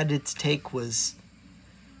I decided to take was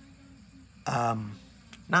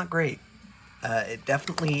not great. It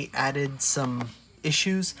definitely added some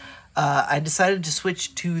issues. I decided to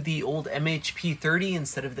switch to the old MHP 30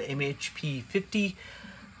 instead of the MHP 50,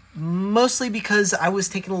 mostly because I was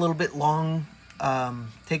taking a little bit long,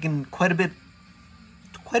 taking quite a bit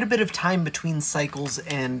of time between cycles,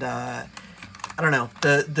 and I don't know,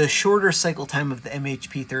 the shorter cycle time of the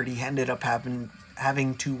MHP 30 ended up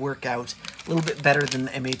having to work out a little bit better than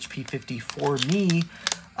the MHP 50 for me.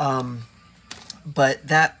 But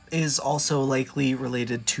that is also likely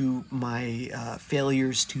related to my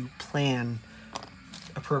failures to plan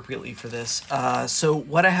appropriately for this. So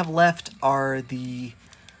what I have left are the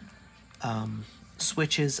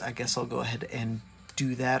switches. I guess I'll go ahead and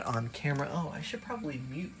do that on camera. Oh, I should probably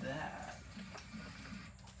mute that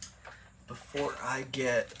before I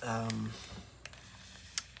get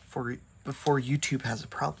before YouTube has a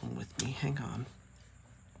problem with me. Hang on.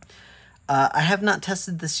 I have not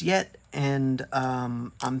tested this yet, and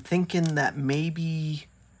I'm thinking that maybe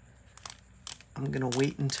I'm gonna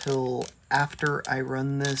wait until after I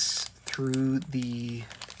run this through the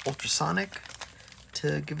ultrasonic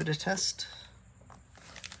to give it a test.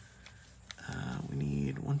 We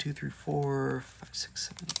need 1, 2, 3, 4, 5, 6,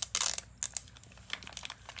 7, 8.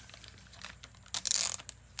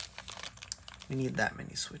 We need that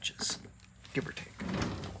many switches, give or take.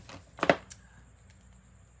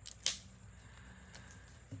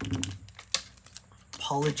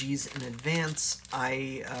 Apologies in advance.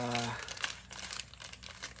 I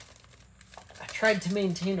tried to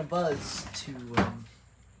maintain a buzz to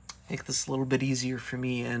make this a little bit easier for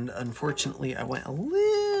me, and unfortunately I went a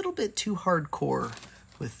little bit too hardcore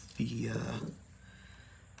with the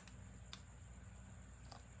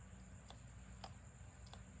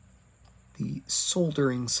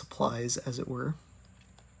soldering supplies, as it were.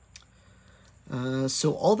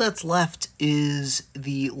 So all that's left is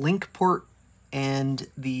the link port And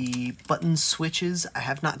the button switches, I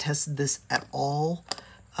have not tested this at all.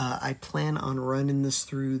 I plan on running this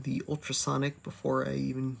through the ultrasonic before I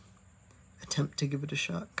even attempt to give it a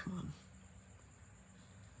shot. Come on.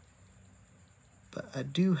 But I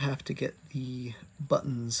do have to get the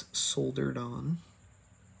buttons soldered on.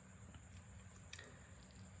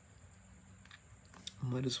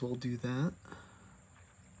 Might as well do that.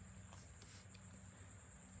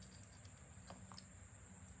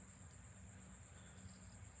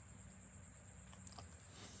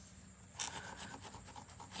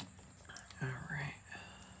 All right.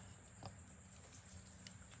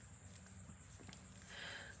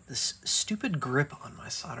 This stupid grip on my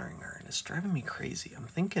soldering iron is driving me crazy. I'm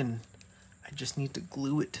thinking I just need to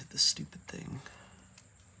glue it to this stupid thing.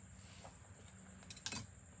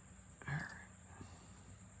 All right.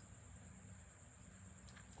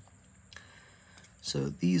 So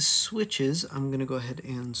these switches, I'm going to go ahead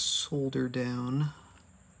and solder down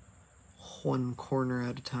one corner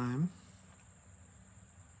at a time.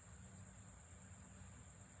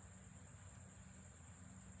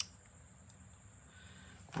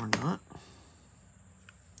 Or not.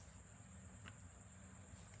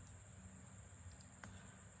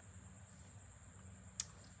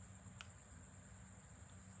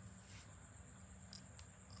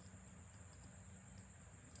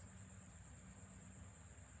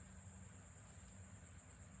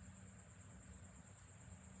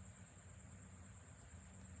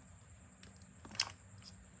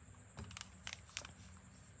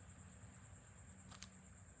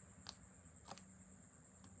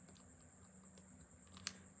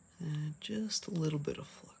 And just a little bit of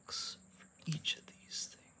flux for each of these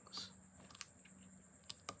things.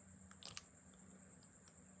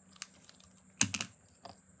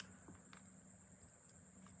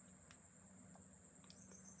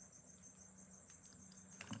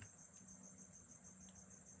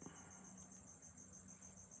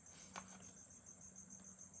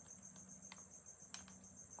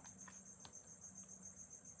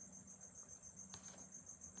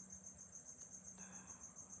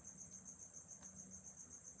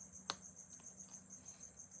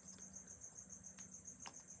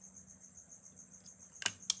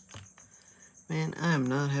 Man, I am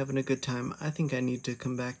not having a good time. I think I need to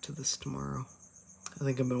come back to this tomorrow. I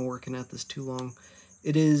think I've been working at this too long.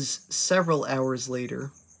 It is several hours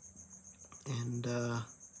later, and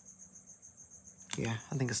yeah,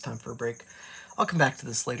 I think it's time for a break. I'll come back to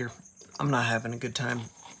this later. I'm not having a good time.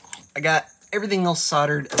 I got everything else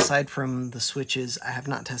soldered aside from the switches. I have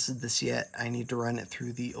not tested this yet. I need to run it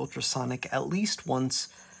through the ultrasonic at least once.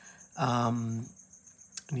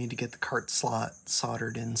 I need to get the cart slot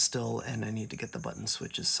soldered in still, and I need to get the button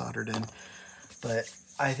switches soldered in. But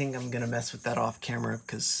I think I'm going to mess with that off camera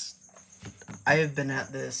because I have been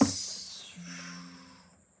at this.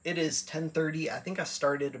 It is 10:30. I think I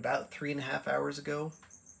started about 3.5 hours ago.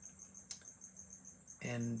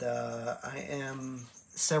 And I am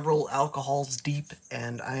several alcohols deep,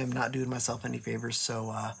 and I am not doing myself any favors.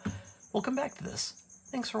 So we'll come back to this.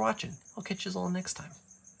 Thanks for watching. I'll catch you all next time.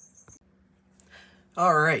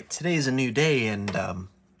 Alright, today is a new day, and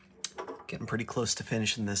getting pretty close to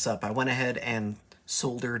finishing this up. I went ahead and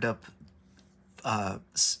soldered up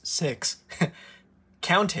 6.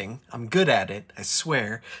 Counting, I'm good at it, I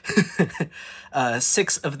swear.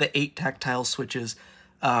 6 of the 8 tactile switches.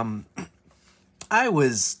 I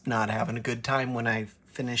was not having a good time when I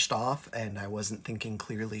finished off, and I wasn't thinking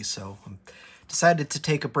clearly, so I decided to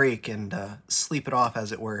take a break and sleep it off,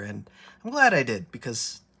 as it were, and I'm glad I did,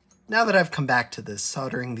 because now that I've come back to this,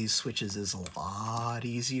 soldering these switches is a lot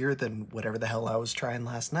easier than whatever the hell I was trying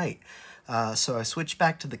last night. So I switched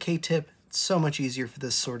back to the K-tip. It's so much easier for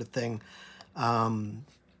this sort of thing. And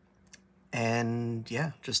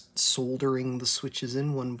yeah, just soldering the switches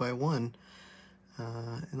in one by one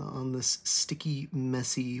on this sticky,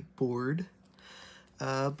 messy board.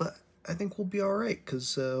 But I think we'll be all right,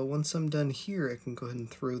 because once I'm done here, I can go ahead and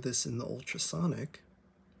throw this in the ultrasonic.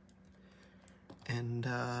 And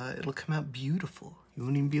it'll come out beautiful. You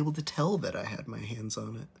won't even be able to tell that I had my hands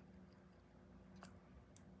on it.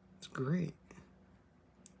 It's great.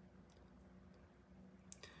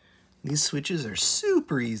 These switches are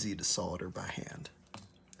super easy to solder by hand.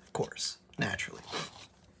 Of course, naturally.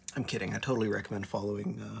 I'm kidding. I totally recommend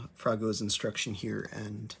following Froggo's instruction here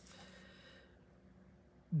and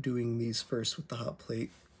doing these first with the hot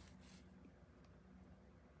plate.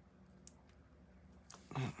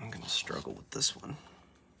 I'm going to struggle with this one.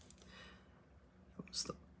 That was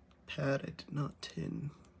the pad I did not tin.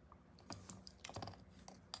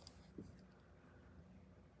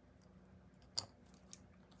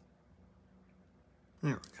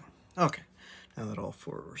 There we go. Okay.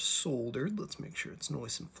 before we're soldered. Let's make sure it's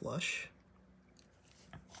nice and flush.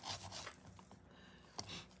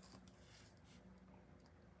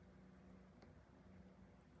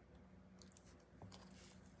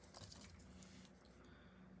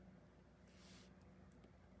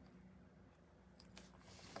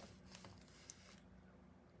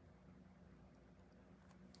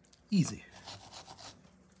 Easy.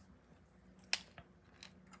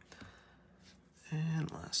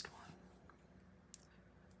 And last one.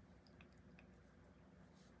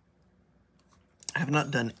 I have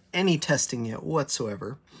not done any testing yet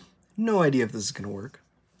whatsoever. No idea if this is going to work.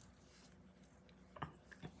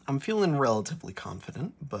 I'm feeling relatively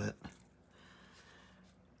confident, but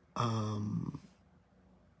I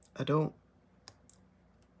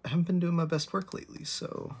haven't been doing my best work lately,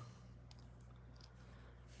 so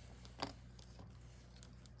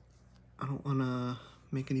I don't want to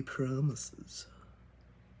make any promises.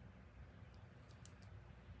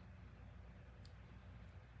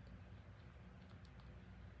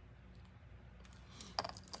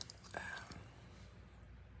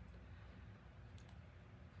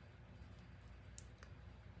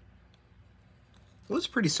 I was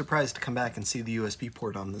pretty surprised to come back and see the USB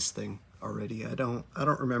port on this thing already. I don't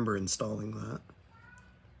remember installing that.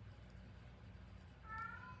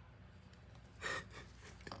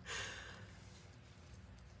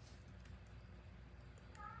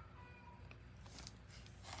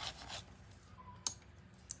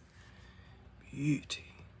 Beauty.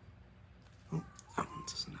 Oh, that one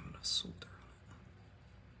doesn't have enough solder on it.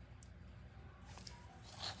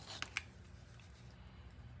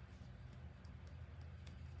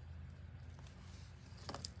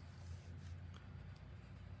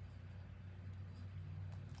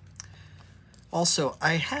 Also,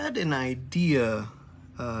 I had an idea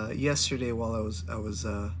yesterday while I was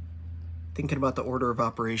thinking about the order of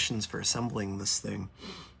operations for assembling this thing,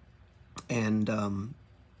 and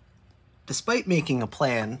despite making a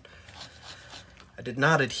plan, I did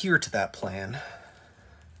not adhere to that plan.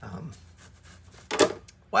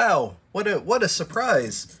 Wow, what a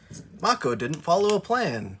surprise! Mako didn't follow a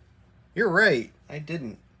plan. You're right, I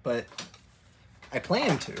didn't, but I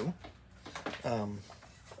planned to. I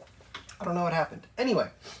don't know what happened. Anyway,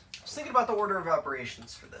 I was thinking about the order of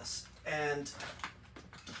operations for this, and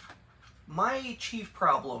my chief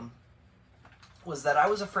problem was that I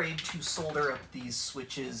was afraid to solder up these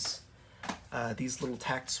switches, these little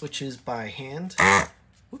tact switches by hand.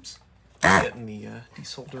 Whoops, getting the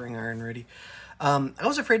desoldering iron ready. I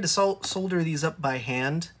was afraid to solder these up by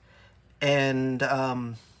hand, and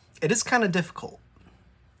it is kind of difficult.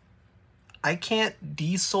 I can't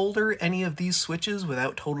desolder any of these switches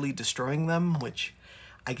without totally destroying them, which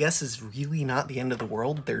I guess is really not the end of the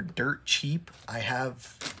world. They're dirt cheap. I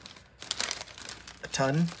have a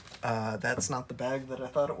ton. That's not the bag that I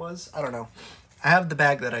thought it was. I don't know. I have the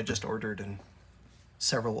bag that I just ordered and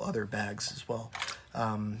several other bags as well.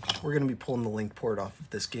 We're going to be pulling the link port off of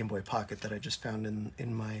this Game Boy Pocket that I just found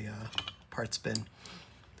in my parts bin.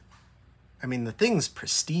 I mean, the thing's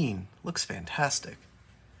pristine. Looks fantastic.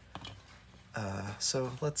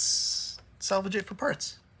 So let's salvage it for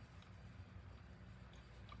parts.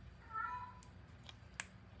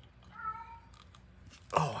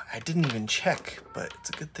 Oh, I didn't even check, but it's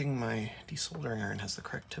a good thing my desoldering iron has the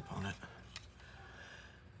correct tip on it.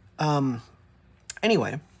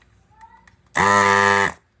 Anyway,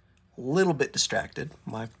 a little bit distracted.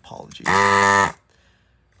 My apologies.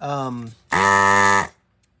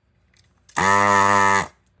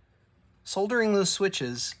 Soldering those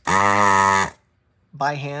switches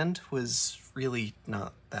by hand was really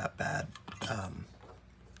not that bad.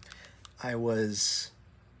 I was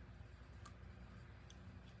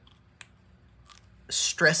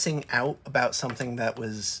stressing out about something that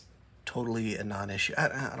was totally a non-issue.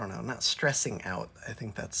 I don't know, not stressing out. I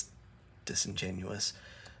think that's disingenuous.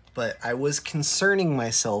 But I was concerning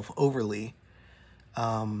myself overly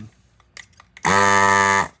for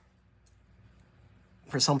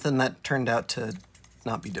something that turned out to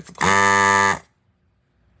not be difficult.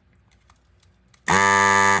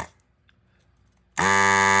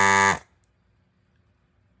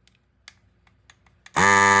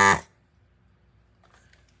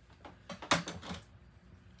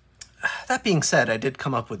 That being said, I did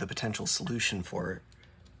come up with a potential solution for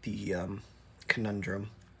the conundrum.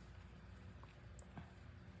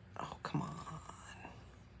 Oh, come on.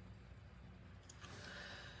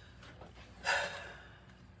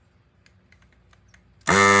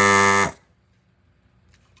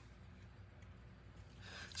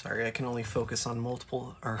 Sorry, I can only focus on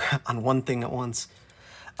multiple, or on one thing at once.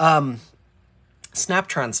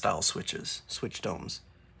 Snaptron style switches, switch domes.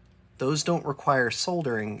 those don't require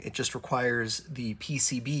soldering. It just requires the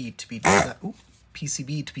PCB to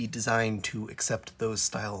be designed to accept those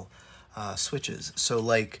style switches. So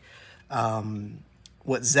like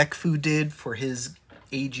what Zekfu did for his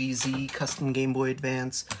AGZ custom Game Boy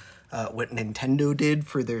Advance, what Nintendo did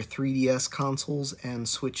for their 3DS consoles and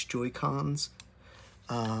Switch Joy-Cons.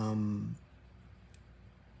 I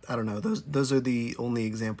don't know, those are the only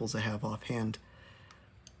examples I have offhand.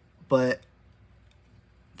 But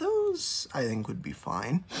those, I think, would be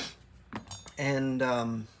fine. And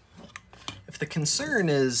if the concern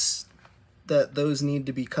is that those need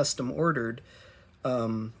to be custom ordered,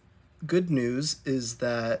 good news is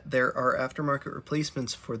that there are aftermarket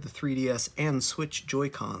replacements for the 3DS and Switch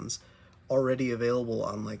Joy-Cons already available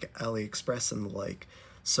on like AliExpress and the like.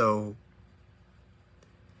 So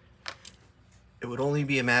it would only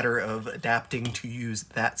be a matter of adapting to use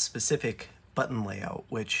that specific button layout,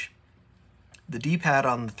 which the D-pad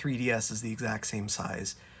on the 3DS is the exact same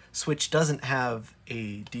size. Switch doesn't have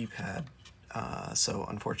a D-pad, so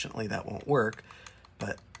unfortunately that won't work,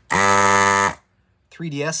 but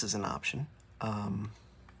 3DS is an option. And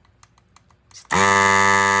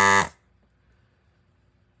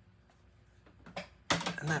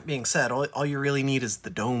that being said, all you really need is the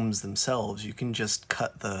domes themselves. You can just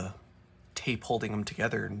cut the tape holding them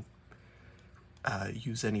together and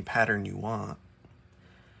use any pattern you want.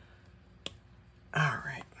 All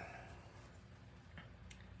right.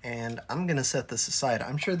 And I'm gonna set this aside.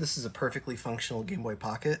 I'm sure this is a perfectly functional Game Boy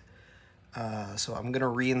Pocket. So I'm gonna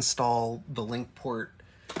reinstall the link port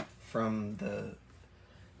from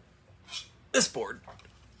this board.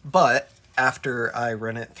 But after I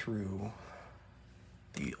run it through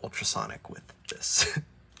the ultrasonic with this.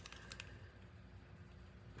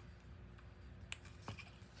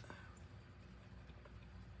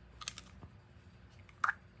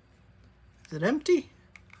 Is it empty?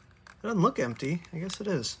 It doesn't look empty. I guess it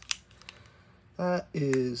is. That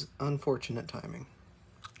is unfortunate timing.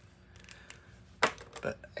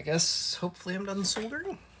 But I guess hopefully I'm done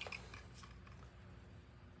soldering.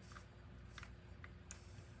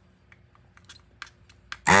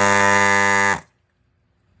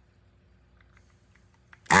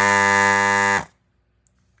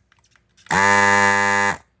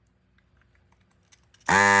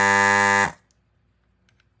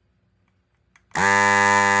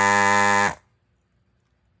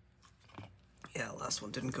 One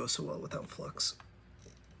didn't go so well without flux.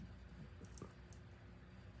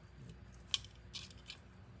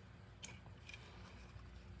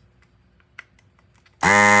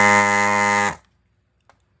 I'm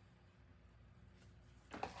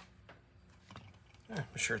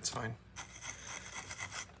sure it's fine.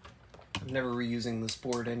 I'm never reusing this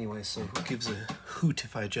board anyway, so who gives a hoot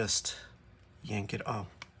if I just yank it? Oh,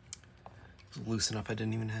 it was loose enough I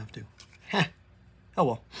didn't even have to. Heh. Oh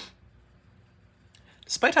well.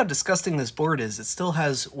 Despite how disgusting this board is, it still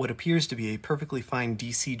has what appears to be a perfectly fine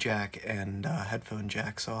DC jack and headphone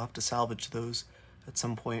jack, so I'll have to salvage those at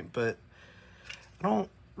some point, but I don't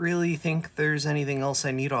really think there's anything else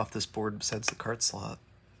I need off this board besides the cart slot.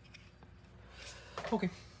 Okay,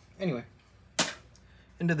 anyway,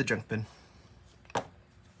 into the junk bin.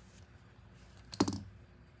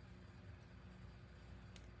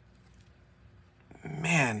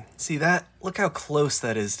 Man, see that? Look how close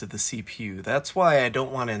that is to the CPU. That's why I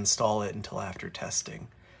don't want to install it until after testing.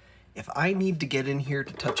 If I need to get in here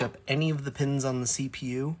to touch up any of the pins on the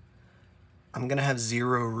CPU, I'm gonna have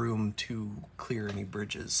zero room to clear any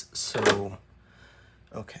bridges. So,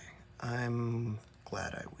 okay, I'm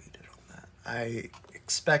glad I waited on that. I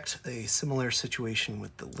expect a similar situation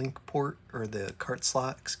with the link port, or the cart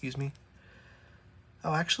slot, excuse me.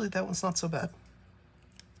 Oh, actually, that one's not so bad.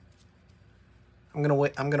 I'm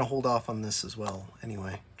gonna hold off on this as well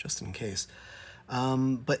anyway, just in case.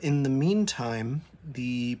 But in the meantime,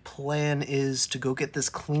 the plan is to go get this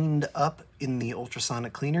cleaned up in the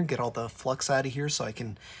ultrasonic cleaner, get all the flux out of here so I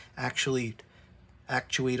can actually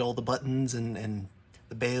actuate all the buttons and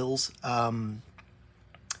the bails. And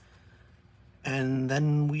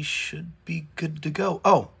then we should be good to go.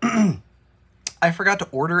 Oh, I forgot to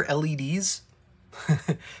order LEDs.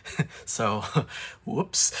 So,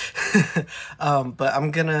 whoops. But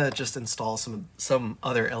I'm gonna just install some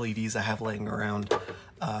other LEDs I have laying around.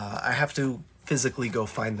 I have to physically go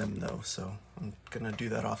find them though, so I'm gonna do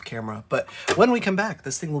that off camera. But when we come back,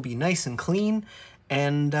 this thing will be nice and clean,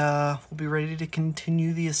 and we'll be ready to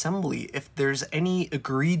continue the assembly. If there's any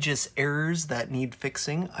egregious errors that need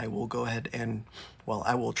fixing, I will go ahead and, well,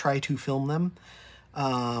 I will try to film them.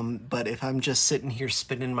 But if I'm just sitting here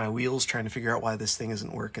spinning my wheels trying to figure out why this thing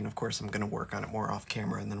isn't working, of course I'm going to work on it more off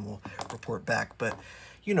camera and then we'll report back. But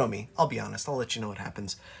You know me, I'll be honest, I'll let you know what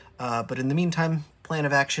happens. But in the meantime, plan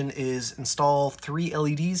of action is install 3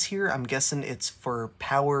 LEDs here. I'm guessing it's for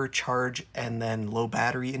power, charge, and then low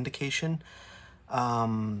battery indication.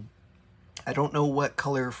 I don't know what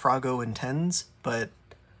color Froggo intends, but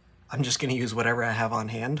I'm just going to use whatever I have on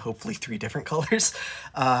hand, hopefully 3 different colors.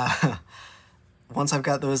 Once I've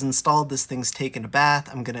got those installed, this thing's taken a bath.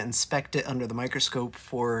 I'm going to inspect it under the microscope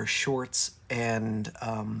for shorts and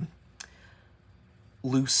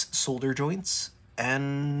loose solder joints,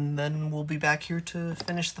 and then we'll be back here to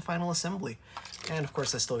finish the final assembly. And of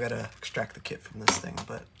course I still got to extract the kit from this thing,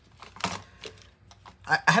 but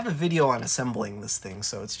I have a video on assembling this thing,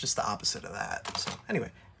 so it's just the opposite of that. So anyway,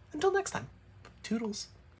 until next time, toodles.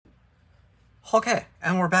 Okay,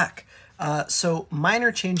 and we're back. So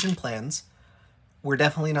minor change in plans. We're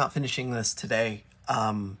definitely not finishing this today.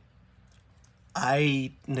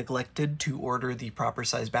 I neglected to order the proper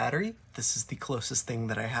size battery. This is the closest thing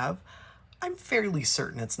that I have. I'm fairly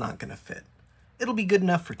certain it's not gonna fit. It'll be good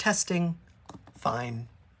enough for testing, fine,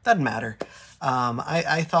 doesn't matter.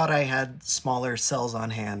 I thought I had smaller cells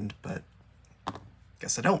on hand, but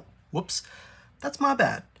guess I don't. Whoops, that's my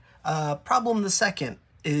bad. Problem the second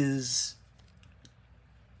is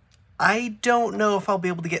I don't know if I'll be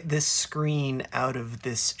able to get this screen out of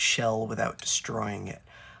this shell without destroying it.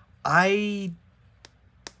 I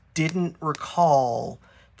didn't recall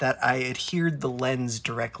that I adhered the lens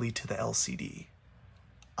directly to the LCD.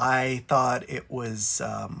 I thought it was,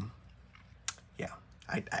 yeah,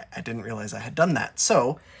 I didn't realize I had done that.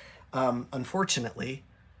 So, unfortunately,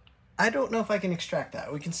 I don't know if I can extract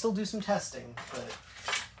that. We can still do some testing, but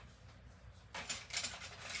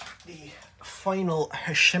the final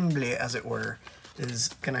assembly, as it were, is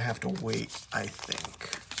gonna have to wait, I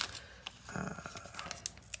think.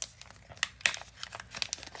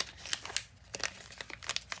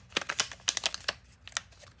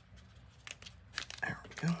 There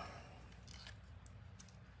we go.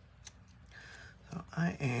 So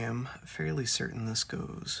I am fairly certain this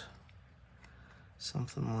goes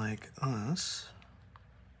something like this.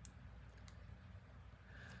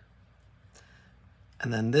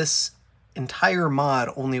 And then this entire mod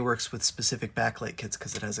only works with specific backlight kits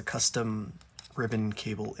because it has a custom ribbon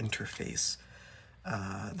cable interface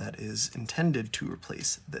that is intended to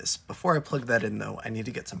replace this. Before I plug that in though, I need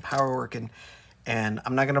to get some power working, and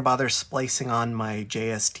I'm not going to bother splicing on my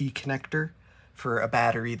JST connector for a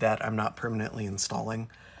battery that I'm not permanently installing.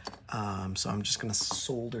 So I'm just going to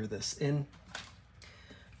solder this in,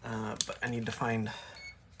 but I need to find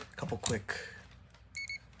a couple quick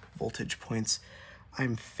voltage points.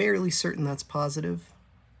 I'm fairly certain that's positive,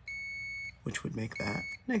 which would make that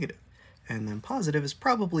negative. And then positive is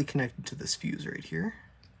probably connected to this fuse right here.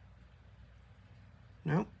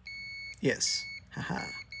 Nope. Yes. Haha.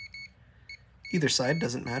 Either side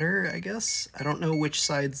doesn't matter, I guess. I don't know which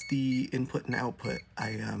side's the input and output.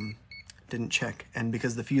 I didn't check. And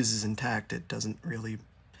because the fuse is intact, it doesn't really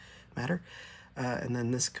matter. And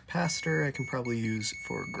then this capacitor I can probably use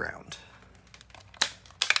for ground.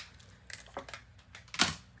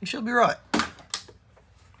 You should be right.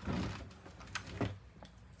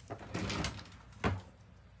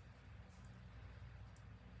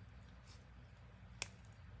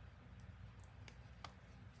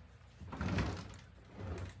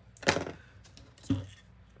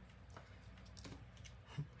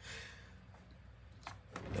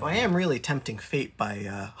 Though I am really tempting fate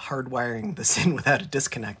by hardwiring this in without a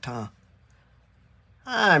disconnect, huh?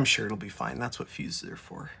 I'm sure it'll be fine. That's what fuses are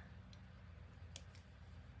for.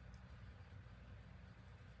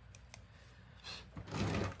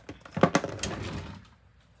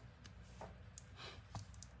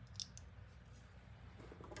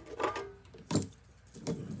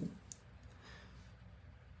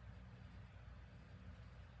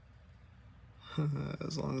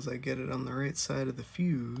 As long as I get it on the right side of the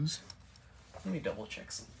fuse. Let me double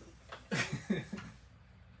check something.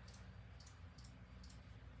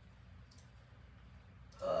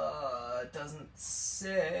 It doesn't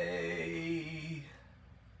say.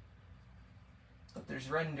 But there's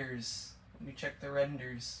renders. Let me check the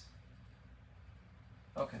renders.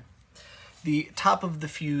 Okay. The top of the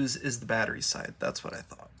fuse is the battery side. That's what I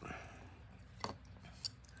thought.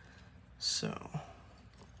 So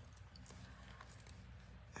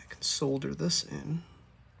I can solder this in,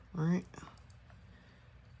 right?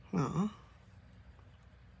 Well,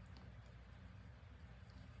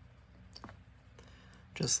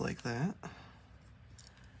 just like that.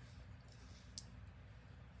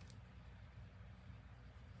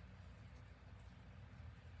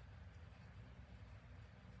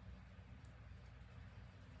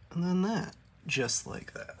 And then that, just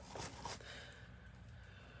like that.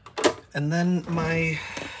 And then my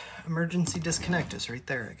emergency disconnect is right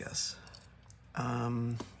there, I guess.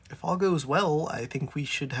 If all goes well, I think we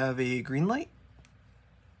should have a green light.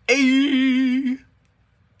 Hey!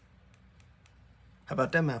 How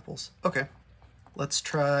about dem apples? Okay. Let's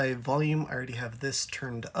try volume. I already have this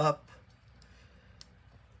turned up.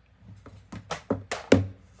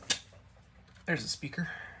 There's a speaker.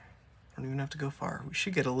 Don't even have to go far. We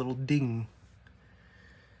should get a little ding.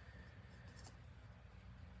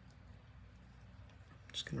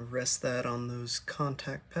 Just gonna rest that on those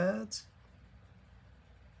contact pads.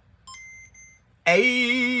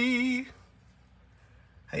 Hey!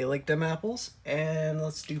 How you like them apples? And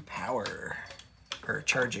let's do power, or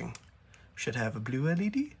charging. Should have a blue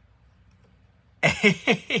LED.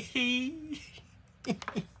 Hey!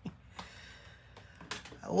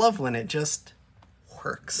 I love when it just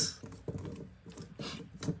works.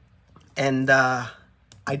 And I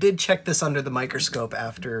did check this under the microscope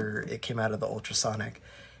after it came out of the ultrasonic,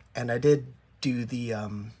 and I did do the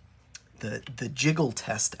jiggle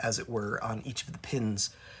test, as it were, on each of the pins,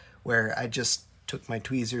 where I just took my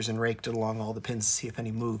tweezers and raked it along all the pins to see if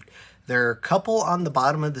any moved. There are a couple on the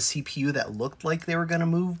bottom of the CPU that looked like they were going to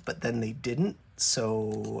move, but then they didn't,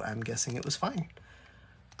 so I'm guessing it was fine.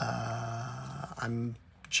 I'm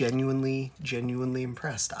genuinely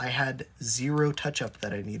impressed. I had zero touch-up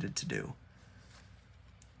that I needed to do.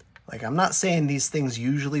 Like, I'm not saying these things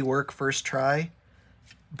usually work first try,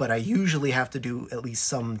 but I usually have to do at least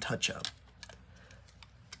some touch-up.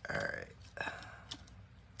 All right.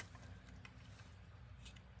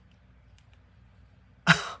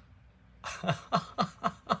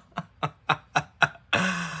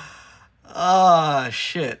 Ah,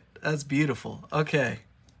 shit. That's beautiful. Okay.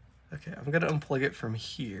 Okay, I'm gonna unplug it from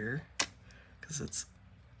here, because it's...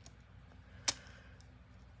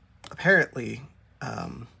 Apparently,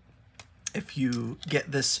 if you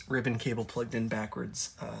get this ribbon cable plugged in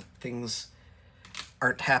backwards, things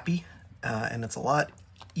aren't happy, and it's a lot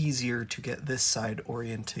easier to get this side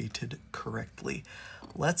orientated correctly.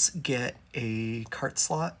 Let's get a cart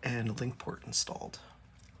slot and a link port installed,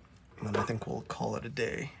 and then I think we'll call it a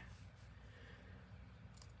day.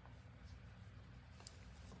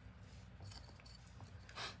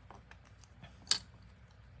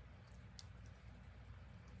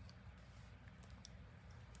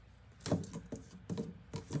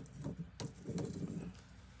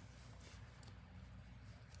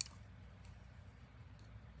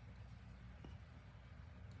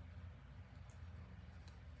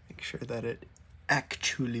 Sure that it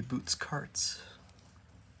actually boots carts.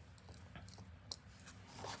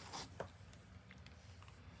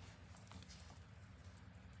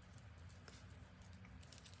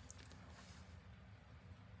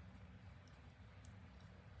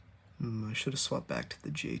 I should have swapped back to the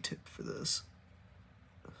J-tip for this.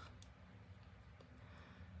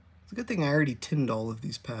 It's a good thing I already tinned all of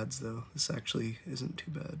these pads, though. This actually isn't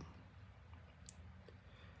too bad.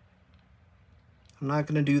 I'm not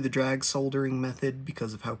going to do the drag soldering method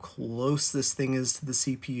because of how close this thing is to the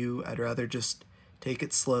CPU. I'd rather just take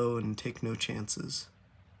it slow and take no chances.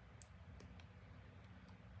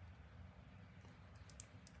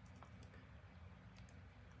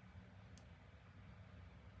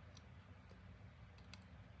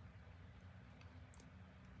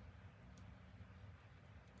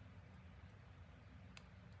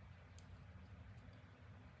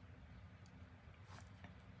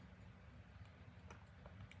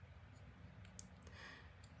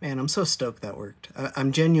 Man, I'm so stoked that worked.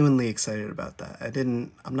 I'm genuinely excited about that.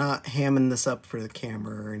 I'm not hamming this up for the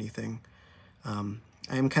camera or anything. I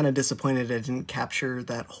am kind of disappointed I didn't capture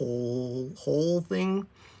that whole thing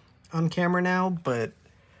on camera now, but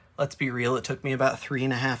let's be real, it took me about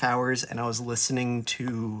 3.5 hours, and I was listening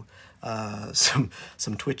to some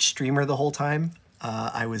Twitch streamer the whole time.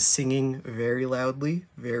 I was singing very loudly,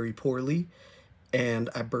 very poorly, and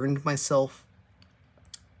I burned myself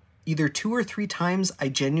either 2 or 3 times. I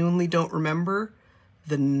genuinely don't remember.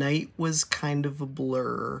 The night was kind of a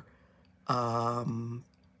blur.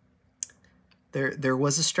 There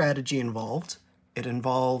was a strategy involved. It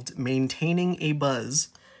involved maintaining a buzz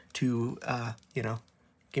to, you know,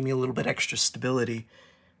 give me a little bit extra stability.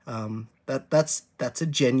 That's a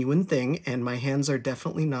genuine thing, and my hands are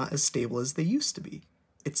definitely not as stable as they used to be.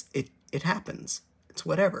 It happens. It's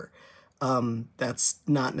whatever. That's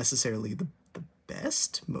not necessarily the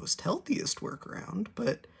best, most healthiest workaround,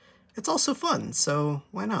 but it's also fun, so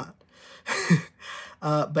why not?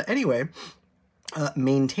 But anyway,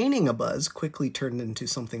 maintaining a buzz quickly turned into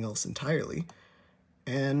something else entirely,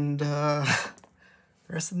 and the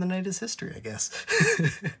rest of the night is history, I guess.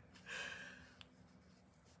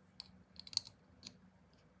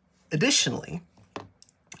 Additionally,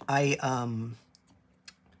 I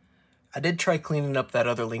did try cleaning up that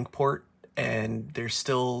other link port, and there's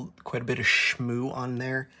still quite a bit of shmoo on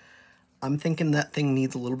there. I'm thinking that thing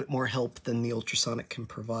needs a little bit more help than the ultrasonic can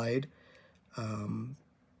provide.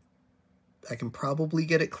 I can probably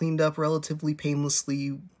get it cleaned up relatively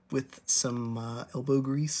painlessly with some elbow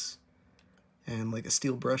grease and like a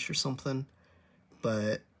steel brush or something,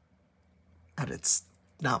 but it's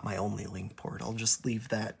not my only link port. I'll just leave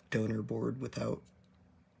that donor board without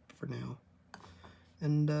for now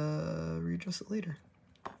and readjust it later.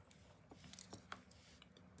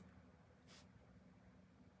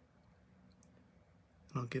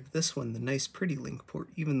 And I'll give this one the nice pretty link port,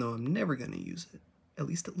 even though I'm never going to use it. At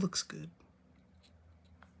least it looks good.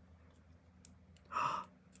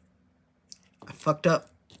 I fucked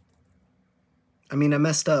up. I mean, I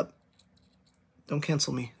messed up. Don't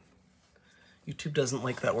cancel me. YouTube doesn't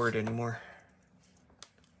like that word anymore.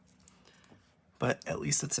 But at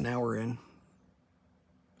least it's an hour in.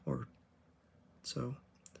 Or so.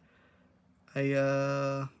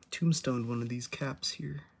 I tombstoned one of these caps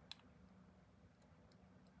here.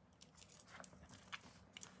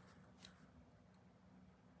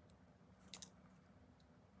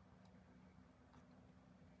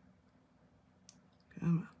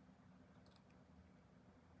 Come on.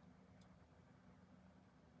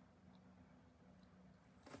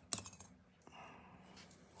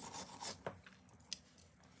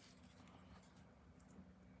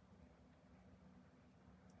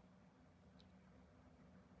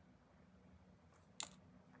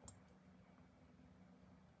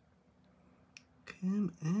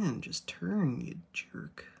 Come on, just turn, you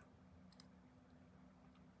jerk.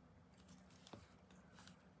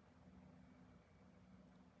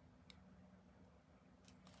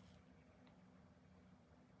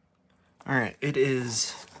 All right, it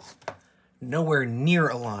is nowhere near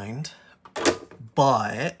aligned,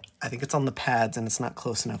 but I think it's on the pads and it's not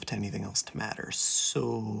close enough to anything else to matter.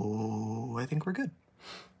 So I think we're good.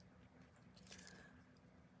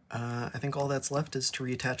 I think all that's left is to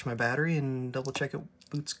reattach my battery and double check it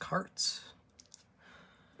boots carts.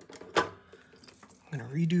 I'm gonna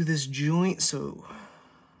redo this joint so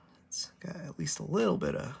it's got at least a little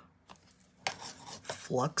bit of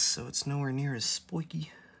flux, so it's nowhere near as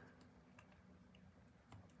spiky.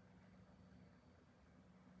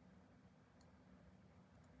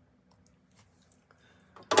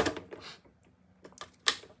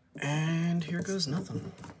 And here goes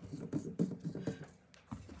nothing.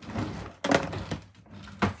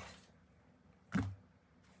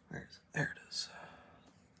 There it is.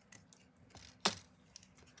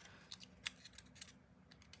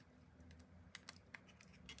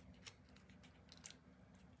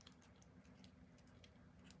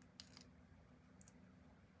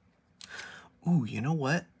 Ooh, you know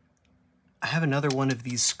what? I have another one of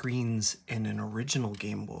these screens in an original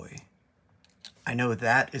Game Boy. I know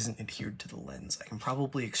that isn't adhered to the lens. I can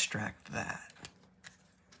probably extract that.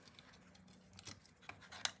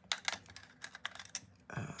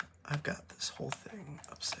 I've got this whole thing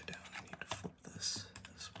upside down. I need to flip this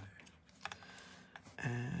way.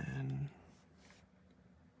 And...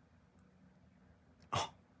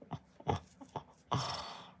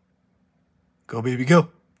 Go, baby, go.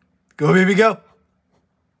 Go, baby, go.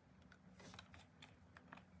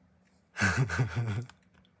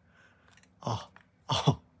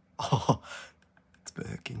 It's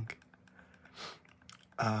backing.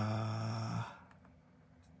 I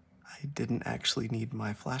didn't actually need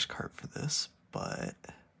my flash cart for this, but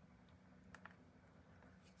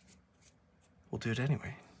we'll do it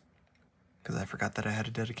anyway, because I forgot that I had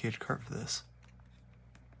a dedicated cart for this.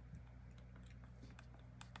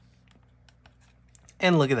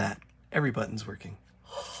 And look at that. Every button's working.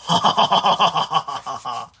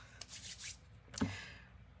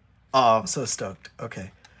 Oh, I'm so stoked.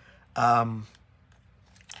 Okay.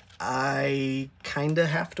 I kind of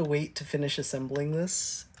have to wait to finish assembling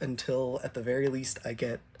this until, at the very least, I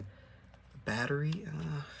get a battery.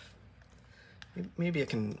 Maybe I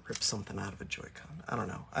can rip something out of a Joy-Con. I don't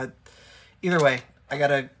know. Either way, I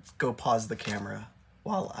gotta go pause the camera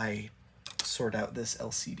while I sort out this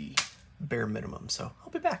LCD bare minimum, so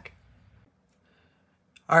I'll be back.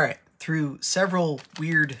 All right, through several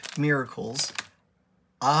weird miracles,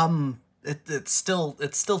 it's still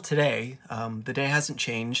today. The day hasn't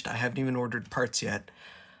changed. I haven't even ordered parts yet.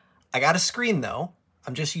 I got a screen though.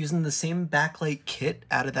 I'm just using the same backlight kit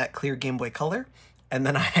out of that clear Game Boy Color, and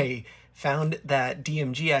then I found that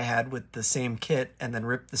DMG I had with the same kit and then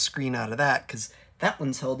ripped the screen out of that because that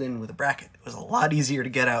one's held in with a bracket. It was a lot easier to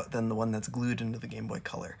get out than the one that's glued into the Game Boy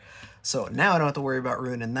Color. So now I don't have to worry about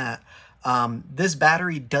ruining that. This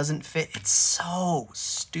battery doesn't fit. It's so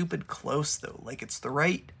stupid close though. Like it's the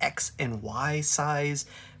right X and Y size,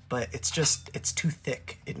 but it's too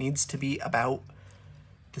thick. It needs to be about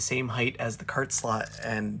the same height as the cart slot,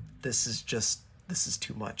 and this is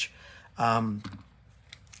too much.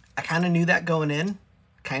 I kind of knew that going in,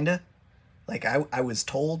 like I was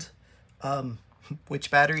told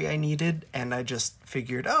which battery I needed, and I just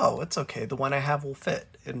figured, oh, it's okay, the one I have will fit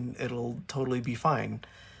and it'll totally be fine.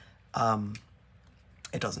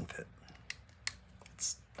 It doesn't fit.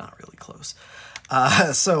 It's not really close.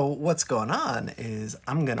 So what's going on is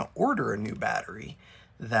I'm gonna order a new battery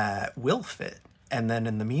that will fit, and then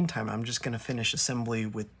in the meantime I'm just gonna finish assembly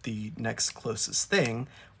with the next closest thing,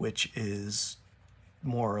 which is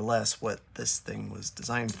more or less what this thing was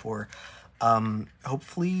designed for.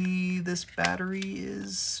 Hopefully this battery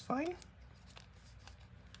is fine.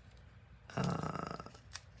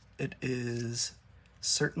 It is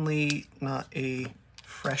certainly not a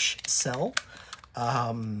fresh cell.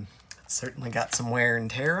 It's certainly got some wear and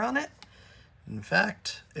tear on it. In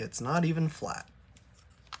fact, it's not even flat.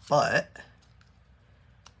 But,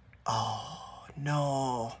 oh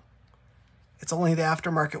no. It's only the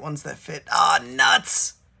aftermarket ones that fit. Ah,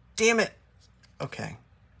 nuts! Damn it. Okay.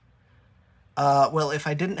 Well, if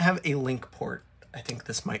I didn't have a link port, I think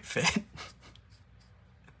this might fit.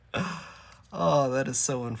 Oh, that is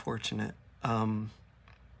so unfortunate.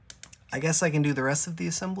 I guess I can do the rest of the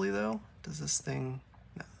assembly though. Does this thing?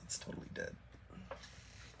 No, it's totally dead. I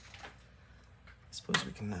suppose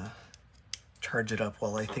we can charge it up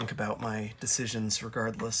while I think about my decisions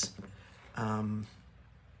regardless. Yeah.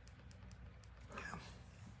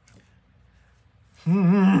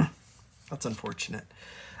 That's unfortunate.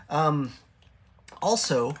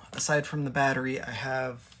 Also, aside from the battery, I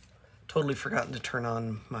have totally forgotten to turn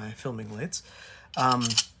on my filming lights.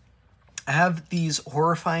 I have these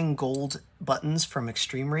horrifying gold buttons from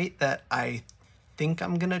Extreme Rate that I think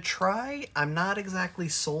I'm gonna try. I'm not exactly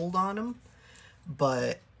sold on them,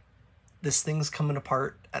 but this thing's coming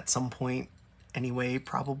apart at some point anyway,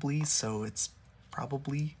 probably, so it's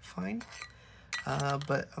probably fine.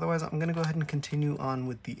 But otherwise, I'm gonna go ahead and continue on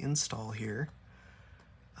with the install here.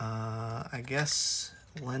 I guess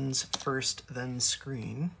lens first, then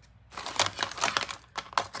screen.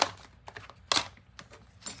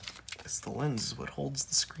 Because the lens is what holds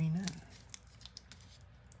the screen in.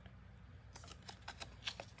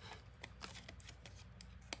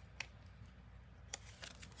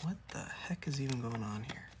 What the heck is even going on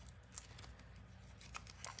here?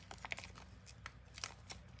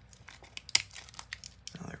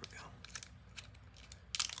 Oh, there we go.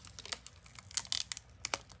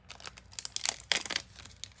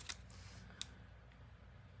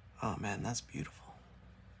 Oh man, that's beautiful.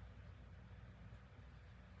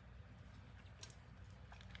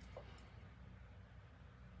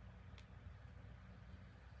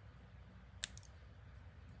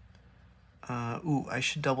 Ooh, I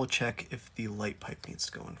should double check if the light pipe needs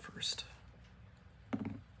to go in first.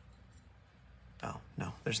 Oh,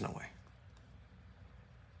 no, there's no way.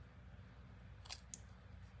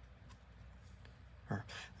 Or,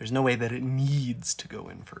 there's no way that it needs to go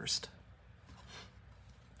in first.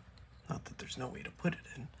 Not that there's no way to put it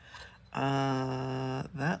in.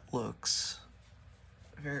 That looks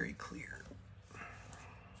very clear.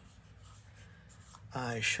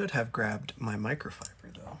 I should have grabbed my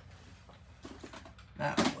microfiber though.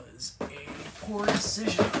 That was a poor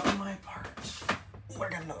decision on my part. Ooh, I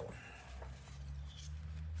got another one.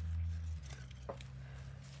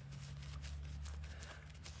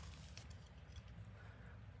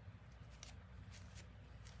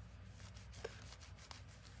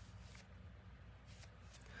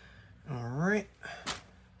 All right.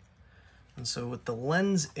 And so with the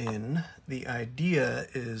lens in, the idea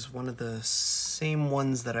is one of the same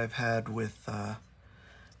ones that I've had with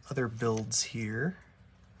other builds here.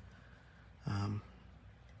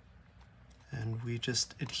 And we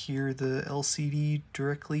just adhere the LCD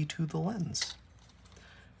directly to the lens.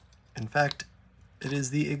 In fact, it is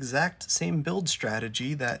the exact same build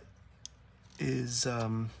strategy that is,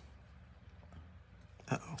 uh-oh,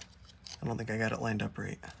 I don't think I got it lined up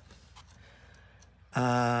right.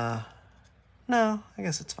 No, I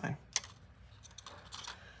guess it's fine.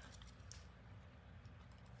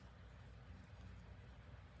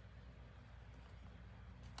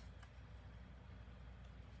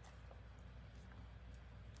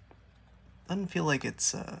 Doesn't feel like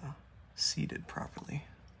it's seated properly.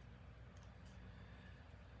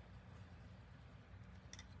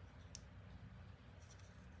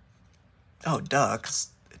 Oh, duh, 'cause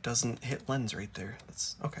it doesn't hit lens right there.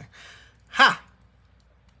 That's okay. Ha!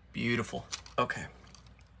 Beautiful. Okay.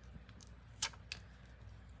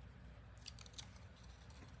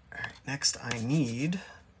 next I need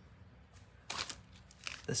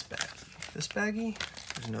this baggie. This baggie?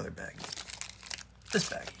 There's another baggie. This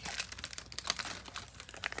baggie.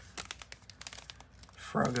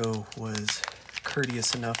 Froggo was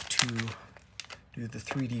courteous enough to do the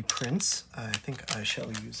 3D prints. I think I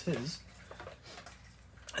shall use his.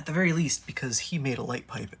 At the very least, because he made a light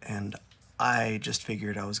pipe and I just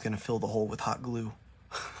figured I was going to fill the hole with hot glue.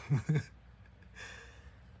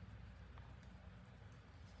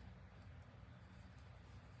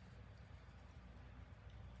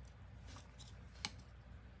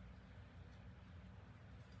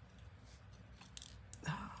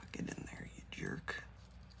 Get in there, you jerk.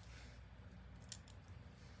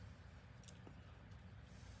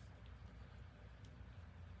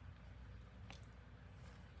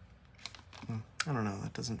 I don't know,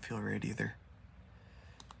 that doesn't feel right either.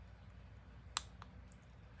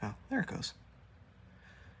 Oh, there it goes.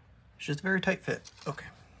 It's just a very tight fit. Okay.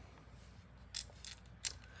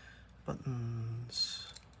 Buttons,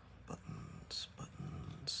 buttons,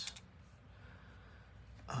 buttons.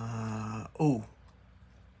 Oh,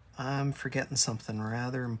 I'm forgetting something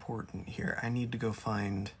rather important here. I need to go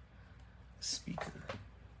find a speaker,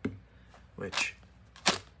 which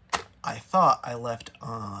I thought I left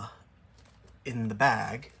in the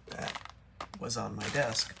bag that was on my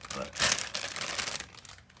desk, but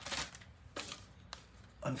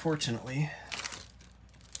unfortunately,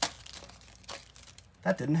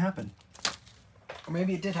 that didn't happen. Or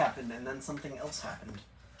maybe it did happen and then something else happened.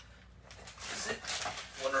 Is it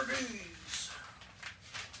one of these?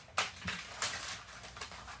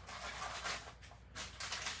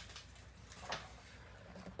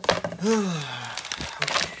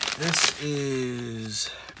 Okay, this is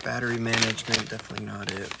battery management, definitely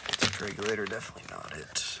not it. Voltage regulator, definitely not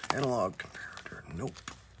it. Analog comparator, nope.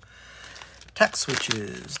 Tech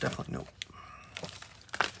switches, definitely nope.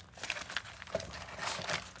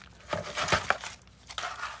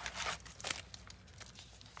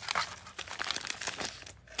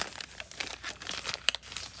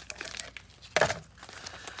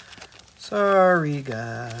 Sorry,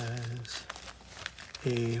 guys.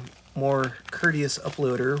 A more courteous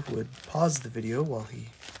uploader would pause the video while he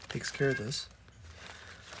takes care of this.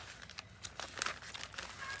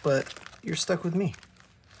 But you're stuck with me,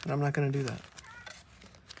 and I'm not going to do that.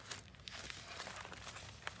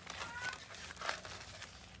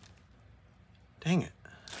 Dang it.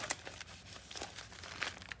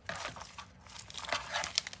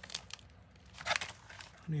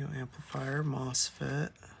 Audio amplifier,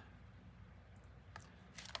 MOSFET,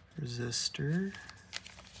 resistor,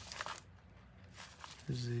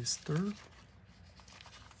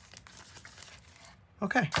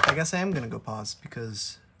 Okay, I guess I am going to go pause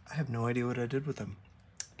because I have no idea what I did with them.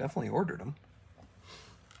 Definitely ordered them.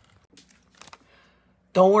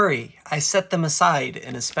 Don't worry, I set them aside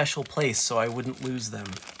in a special place so I wouldn't lose them.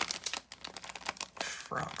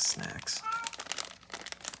 Frog snacks.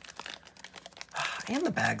 And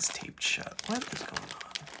the bag's taped shut. What is going on?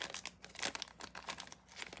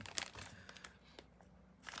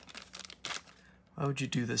 Why would you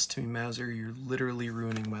do this to me, Mauser? You're literally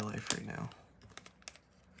ruining my life right now.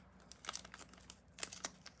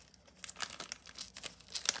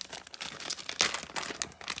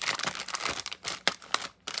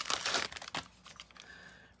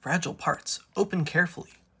 Fragile parts. Open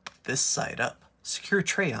carefully. This side up. Secure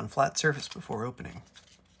tray on flat surface before opening.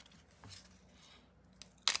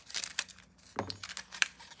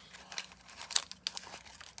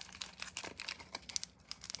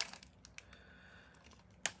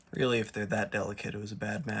 Really, if they're that delicate, it was a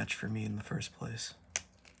bad match for me in the first place.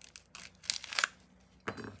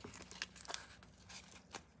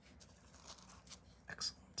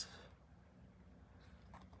 Excellent.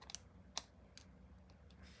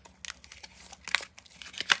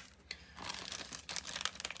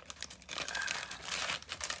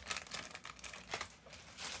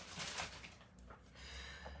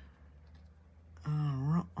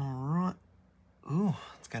 All right. Ooh,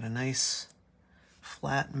 it's got a nice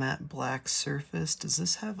flat matte black surface. Does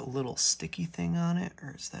this have a little sticky thing on it,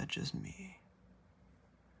 or is that just me?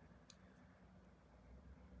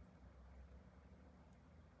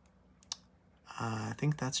 I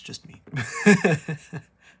think that's just me.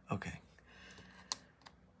 Okay.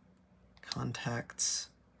 Contacts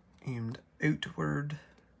aimed outward.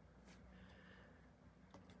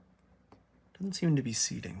 Doesn't seem to be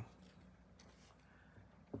seating.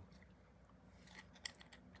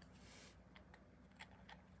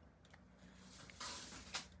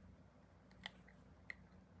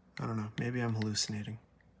 I don't know, maybe I'm hallucinating.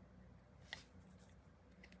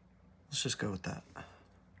 Let's just go with that.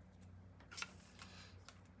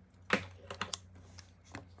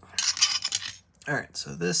 All right,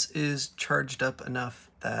 so this is charged up enough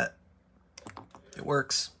that it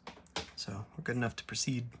works. So we're good enough to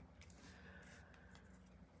proceed.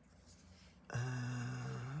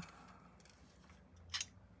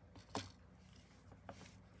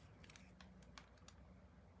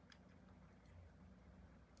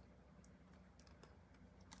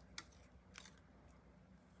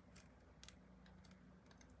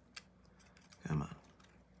 Come on.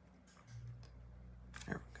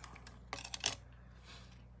 There we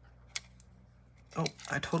go. Oh,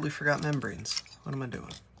 I totally forgot membranes. What am I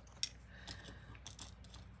doing?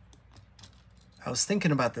 I was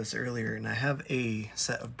thinking about this earlier, and I have a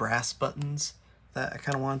set of brass buttons that I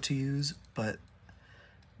kind of want to use, but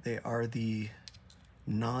they are the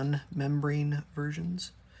non-membrane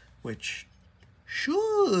versions, which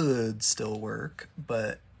should still work,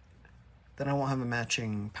 but then I won't have a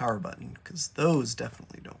matching power button, because those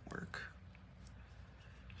definitely don't work.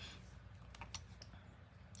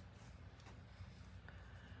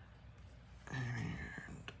 And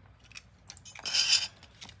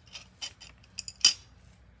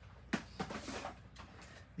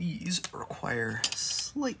these require a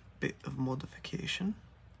slight bit of modification.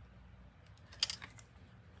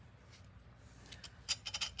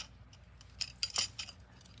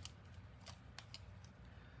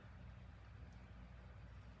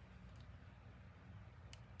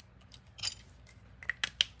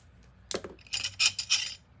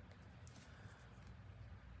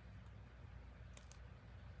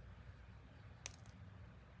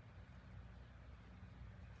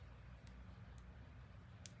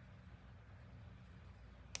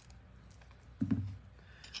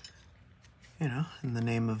 You know, in the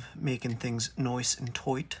name of making things nice and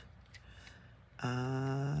tight.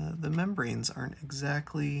 The membranes aren't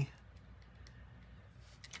exactly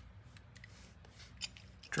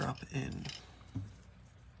drop in.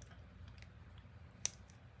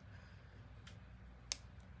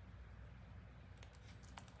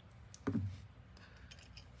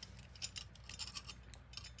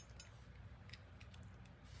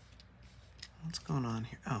 What's going on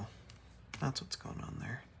here? Oh, that's what's going on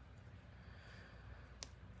there.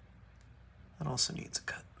 That also needs a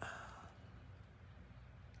cut.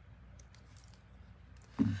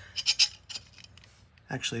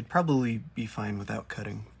 Actually, it'd probably be fine without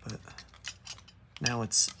cutting, but now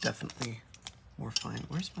it's definitely more fine.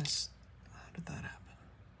 Where's my... How did that happen?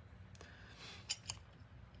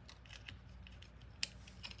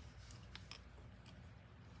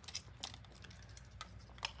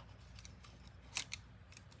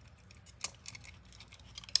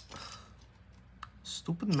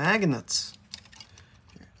 Stupid magnets.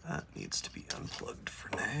 Here, that needs to be unplugged for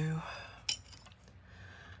now.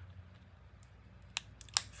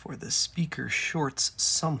 For the speaker shorts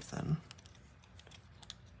something.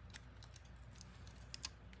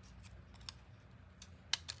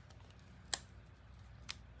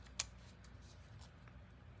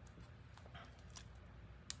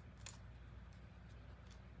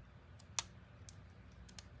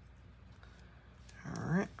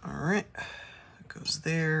 All right. It goes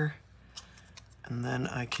there. And then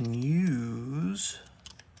I can use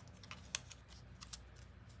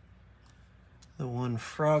the one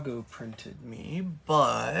Froggo printed me,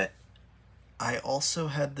 but I also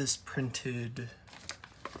had this printed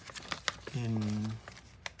in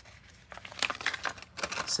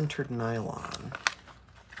sintered nylon.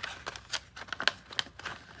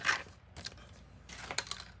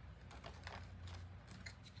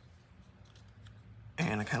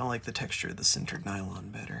 And I kind of like the texture of the sintered nylon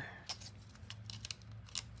better.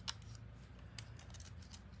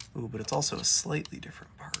 Ooh, but it's also a slightly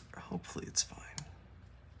different part. Hopefully it's fine.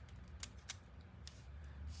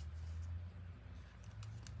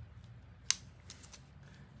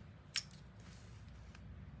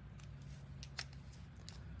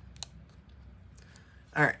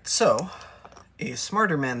 All right, so a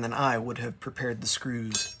smarter man than I would have prepared the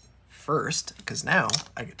screws first, because now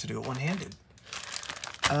I get to do it one-handed.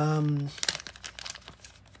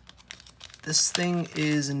 This thing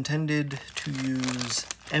is intended to use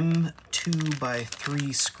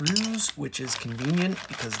M2x3 screws, which is convenient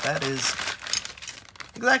because that is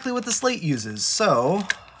exactly what the slate uses. So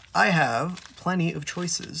I have plenty of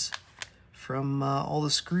choices from all the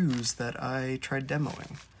screws that I tried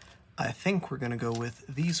demoing. I think we're gonna go with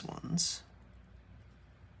these ones.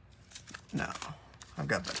 No, I've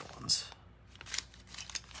got better ones.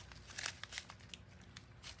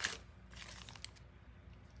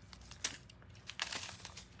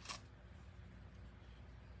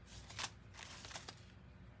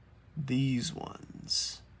 These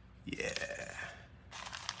ones, yeah.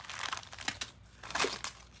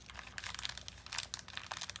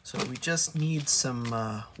 just need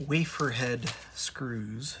some wafer head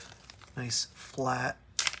screws. Nice flat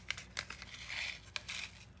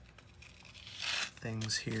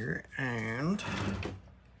things here, and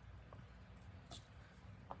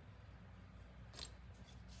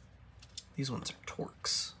these ones are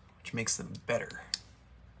Torx, which makes them better.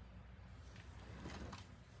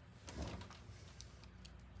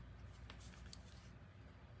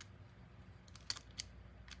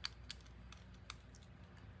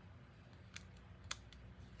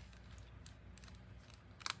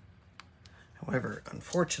 However,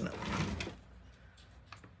 unfortunately,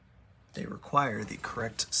 they require the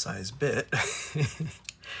correct size bit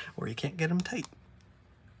or you can't get them tight.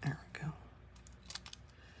 There we go.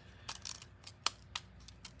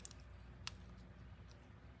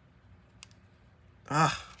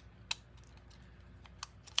 Ah,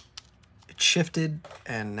 it shifted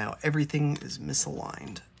and now everything is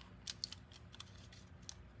misaligned.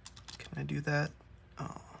 Can I do that? Oh,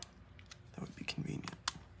 that would be convenient.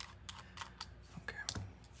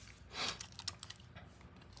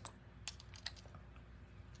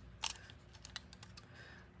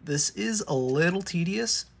 This is a little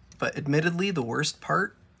tedious, but admittedly the worst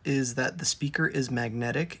part is that the speaker is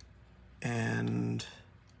magnetic and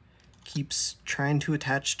keeps trying to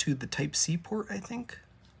attach to the Type-C port, I think.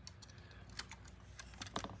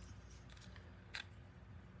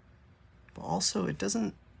 But also it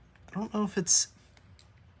doesn't, I don't know if it's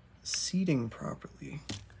seating properly.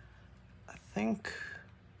 I think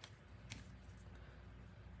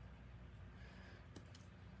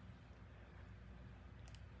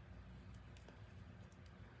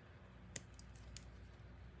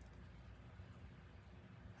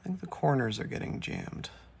the corners are getting jammed.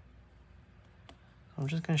 I'm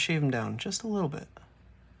just going to shave them down just a little bit.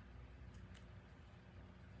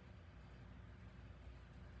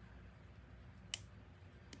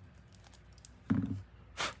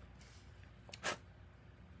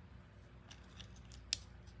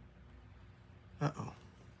 Uh-oh.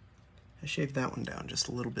 I shaved that one down just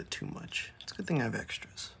a little bit too much. It's a good thing I have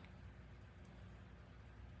extras.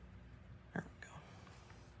 There we go.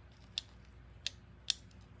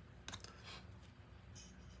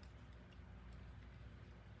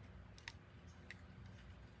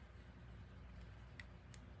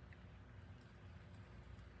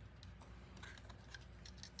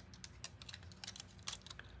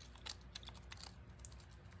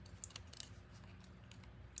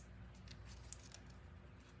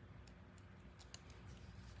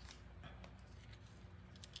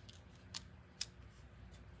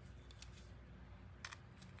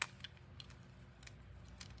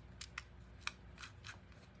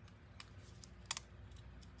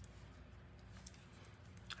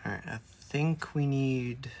 All right, I think we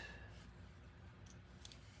need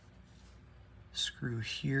a screw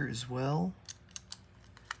here as well.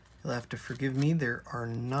 You'll have to forgive me, there are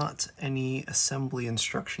not any assembly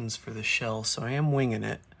instructions for the shell, so I am winging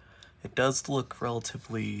it. It does look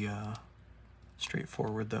relatively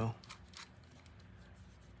straightforward though.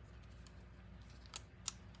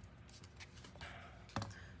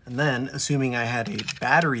 And then, assuming I had a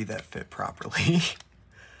battery that fit properly,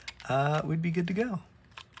 we'd be good to go.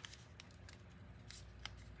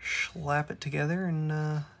 Slap it together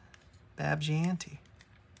and babs your ante.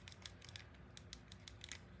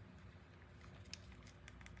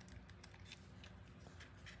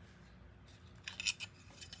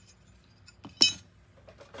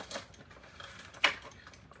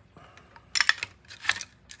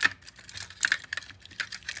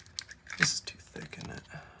 This is too thick, isn't it?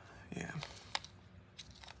 Yeah.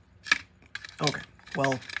 Okay,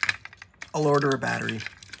 well, I'll order a battery.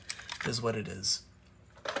 It is what it is.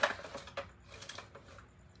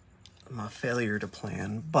 My failure to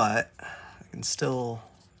plan, but I can still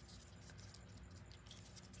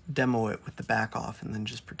demo it with the back off and then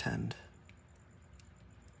just pretend.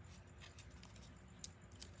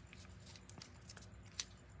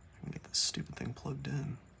 I can get this stupid thing plugged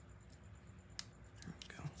in. There we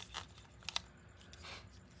go.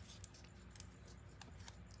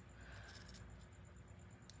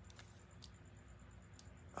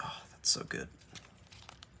 Oh, that's so good.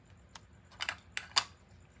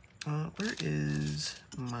 Where is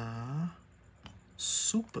my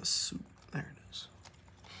super soup? There it is.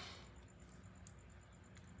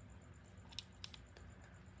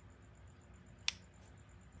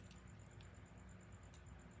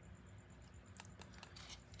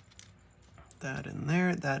 That in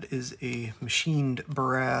there. That is a machined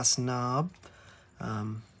brass knob.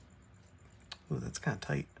 Oh, that's kind of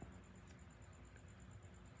tight.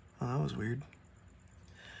 Oh, that was weird.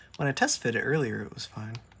 When I test fit it earlier, it was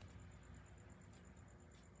fine.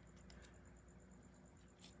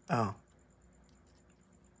 Oh.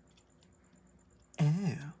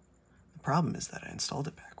 Ew. The problem is that I installed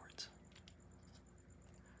it backwards.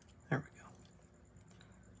 There we go.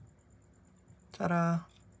 Ta-da!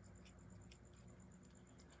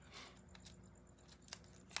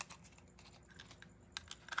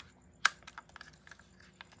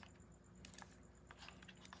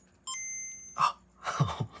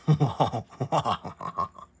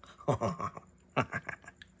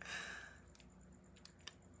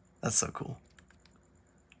 That's so cool.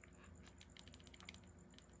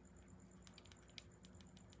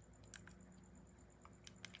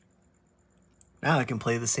 Now I can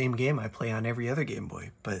play the same game I play on every other Game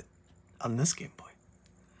Boy, but on this Game Boy.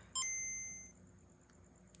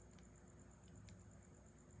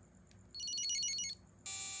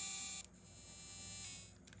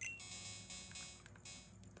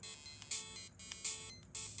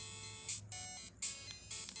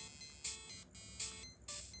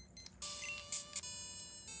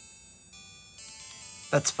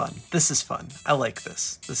 That's fun. This is fun. I like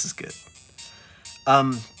this. This is good.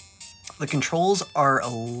 The controls are a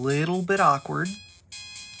little bit awkward.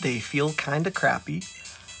 They feel kind of crappy,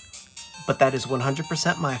 but that is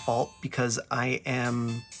 100% my fault because I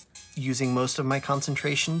am using most of my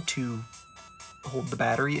concentration to hold the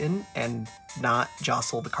battery in and not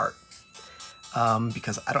jostle the cart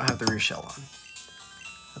because I don't have the rear shell on.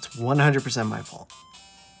 That's 100% my fault.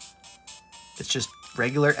 It's just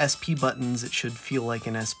regular SP buttons. It should feel like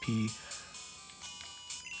an SP.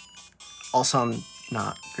 Also, I'm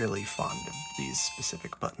not really fond of these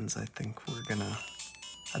specific buttons. I think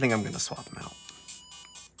I'm gonna swap them out.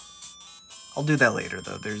 I'll do that later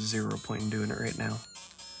though. There's 0 point in doing it right now.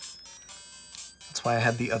 That's why I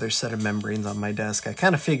had the other set of membranes on my desk. I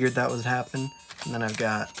kind of figured that would happen. And then I've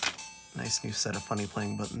got a nice new set of funny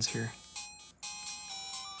playing buttons here.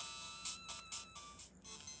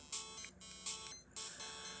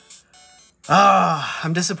 Ah,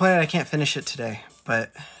 I'm disappointed I can't finish it today,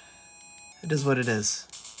 but it is what it is.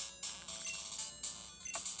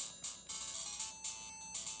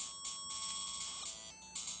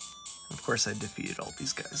 Of course I defeated all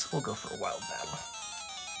these guys. We'll go for a wild battle.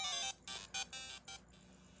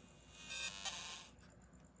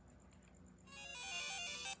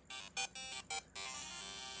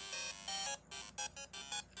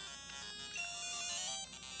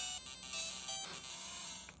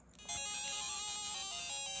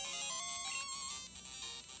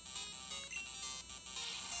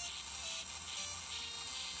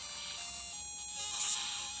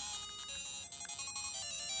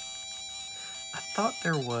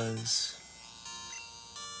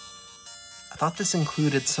 I thought this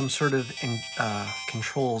included some sort of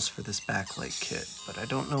controls for this backlight kit, but I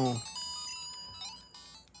don't know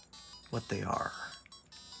what they are.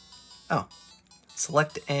 Oh,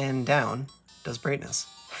 select and down does brightness.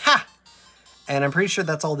 Ha! And I'm pretty sure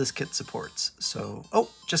that's all this kit supports. So, oh,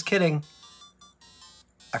 just kidding.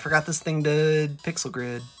 I forgot this thing did pixel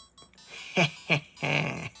grid.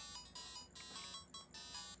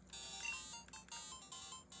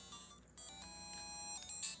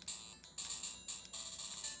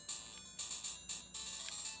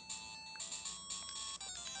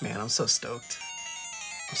 Man, I'm so stoked.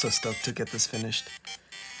 I'm so stoked to get this finished.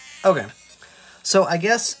 Okay, so I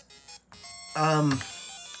guess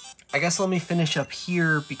let me finish up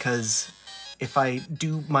here because if I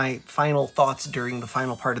do my final thoughts during the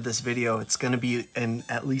final part of this video, it's going to be in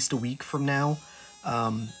at least a week from now.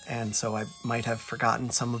 And so I might have forgotten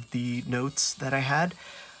some of the notes that I had.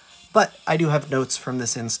 But I do have notes from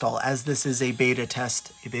this install. As this is a beta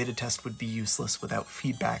test would be useless without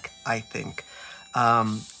feedback, I think.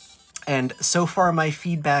 And so far my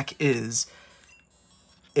feedback is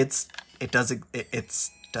it does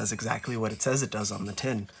exactly what it says it does on the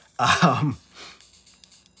tin.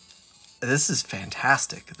 This is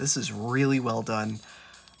fantastic. This is really well done.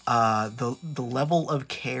 The level of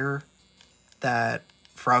care that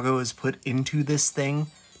Froggo has put into this thing,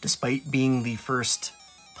 despite being the first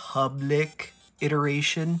public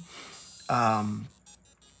iteration, I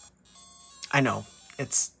know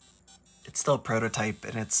it's still a prototype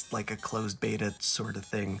and it's like a closed beta sort of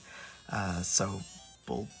thing, so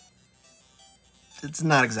it's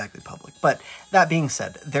not exactly public. But that being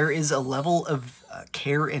said, there is a level of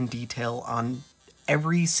care and detail on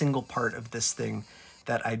every single part of this thing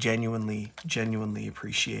that I genuinely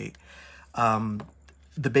appreciate.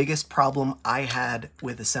 The biggest problem I had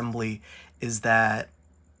with assembly is that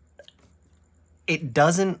it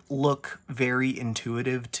doesn't look very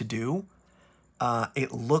intuitive to do.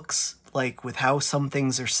 It looks like with how some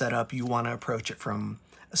things are set up, you want to approach it from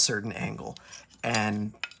a certain angle.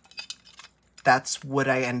 And that's what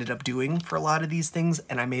I ended up doing for a lot of these things,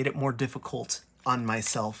 and I made it more difficult on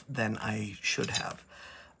myself than I should have.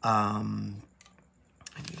 I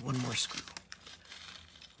need one more screw.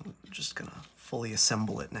 I'm just gonna fully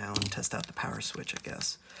assemble it now and test out the power switch, I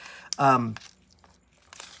guess.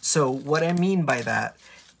 So what I mean by that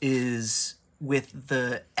is with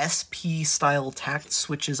the SP style tact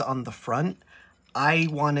switches on the front, I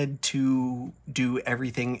wanted to do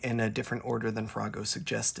everything in a different order than Froggo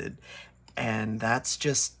suggested. And that's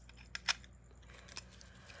just,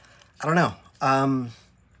 I don't know.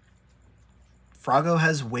 Froggo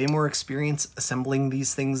has way more experience assembling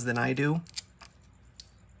these things than I do.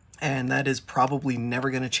 And that is probably never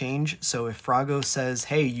going to change. So if Froggo says,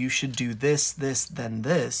 hey, you should do this, this, then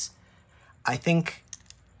this, I think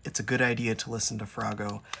it's a good idea to listen to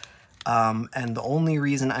Froggo. And the only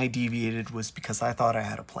reason I deviated was because I thought I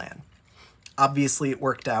had a plan. Obviously, it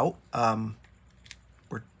worked out.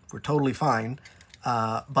 We're totally fine.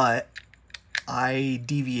 But I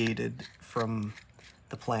deviated from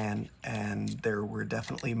the plan, and there were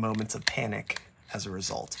definitely moments of panic as a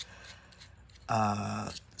result.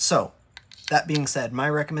 So, that being said, my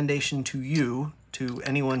recommendation to you, to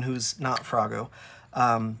anyone who's not Froggo,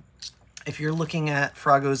 if you're looking at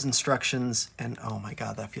Froggo's instructions, and oh my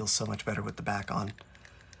god, that feels so much better with the back on.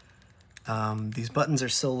 These buttons are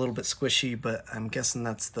still a little bit squishy, but I'm guessing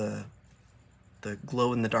that's the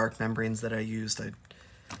glow-in-the-dark membranes that I used. I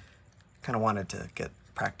kind of wanted to get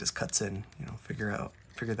practice cuts in, you know, figure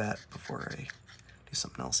that before I do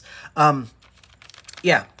something else.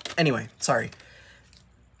 Yeah, anyway, sorry.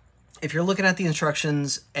 If you're looking at the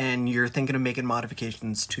instructions and you're thinking of making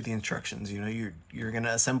modifications to the instructions, you know, you're going to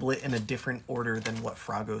assemble it in a different order than what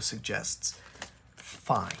Froggo suggests.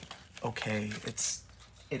 Fine. Okay,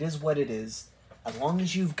 it is what it is. As long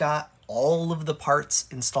as you've got all of the parts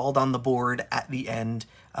installed on the board at the end,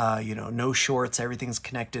 you know, no shorts, everything's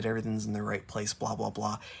connected, everything's in the right place, blah, blah,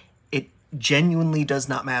 blah. It genuinely does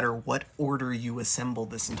not matter what order you assemble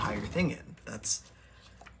this entire thing in. It's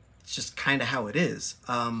just kind of how it is.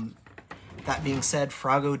 That being said,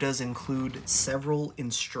 Froggo does include several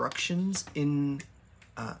instructions in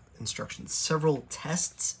several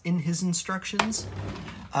tests in his instructions,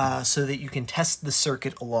 so that you can test the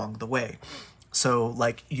circuit along the way. So,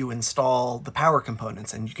 like, you install the power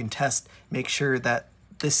components and you can make sure that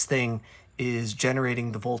this thing is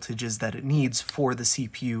generating the voltages that it needs for the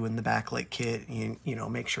CPU and the backlight kit. You know,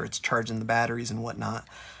 make sure it's charging the batteries and whatnot.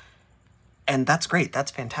 And that's great.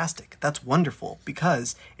 That's fantastic. That's wonderful,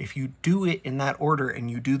 because if you do it in that order and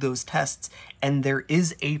you do those tests and there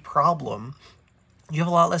is a problem, you have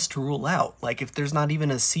a lot less to rule out. Like, if there's not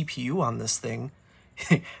even a CPU on this thing,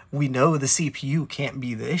 we know the CPU can't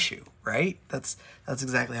be the issue, right? That's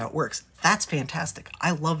exactly how it works. That's fantastic.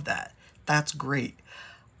 I love that. That's great.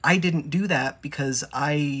 I didn't do that because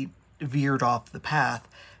I veered off the path,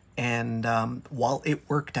 and while it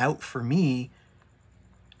worked out for me,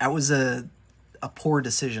 that was a poor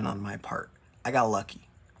decision on my part. I got lucky.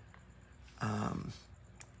 Oh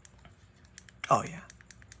yeah,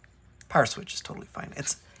 power switch is totally fine.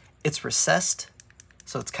 It's recessed,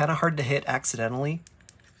 so it's kind of hard to hit accidentally,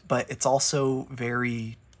 but it's also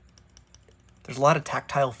there's a lot of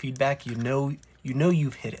tactile feedback. You know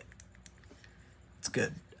you've hit it. It's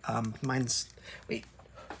good. Mine's, wait,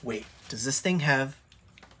 does this thing have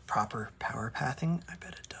proper power pathing? I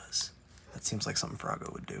bet it does. That seems like something Froggo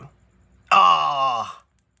would do. Ah,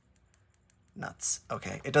 nuts.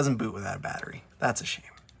 Okay, it doesn't boot without a battery. That's a shame.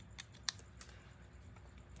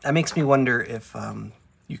 That makes me wonder if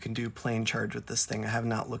you can do plain charge with this thing. I have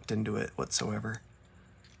not looked into it whatsoever.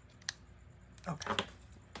 Okay.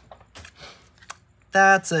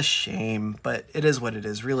 That's a shame, but it is what it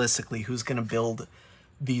is. Realistically, who's going to build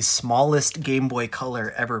the smallest Game Boy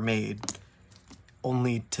Color ever made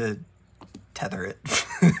only to tether it?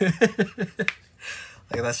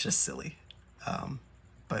 Like, that's just silly.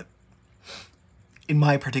 But in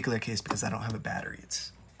my particular case, because I don't have a battery,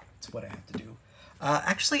 it's what I have to do.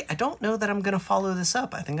 Actually, I don't know that I'm going to follow this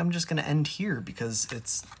up. I think I'm just going to end here because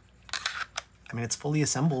it's fully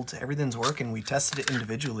assembled. Everything's working. We tested it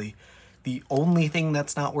individually. The only thing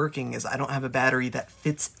that's not working is I don't have a battery that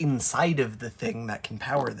fits inside of the thing that can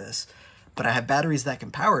power this. But I have batteries that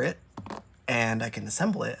can power it, and I can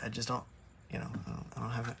assemble it. I just don't, you know, I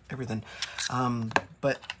don't have everything.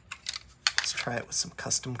 But let's try it with some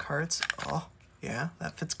custom cards. Oh, yeah,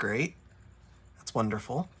 that fits great. That's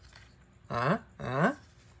wonderful. Of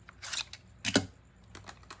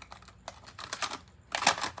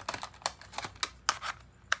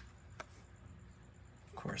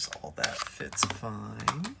course, all that fits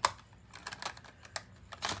fine.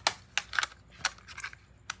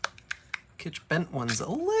 Kitsch bent one's a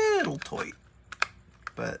little tight,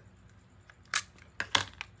 but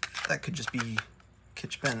that could just be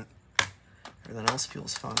Kitsch bent. Everything else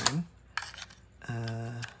feels fine.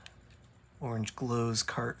 Orange Glow's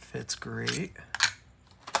cart fits great.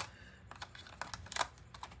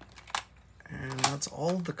 And that's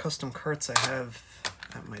all the custom carts I have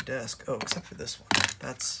at my desk. Oh, except for this one.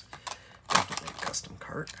 That's definitely a custom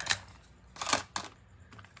cart.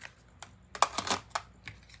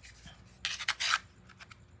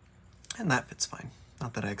 And that fits fine.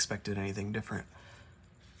 Not that I expected anything different.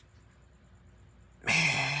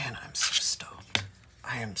 Man, I'm so stoked.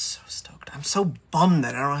 I am so stoked. I'm so bummed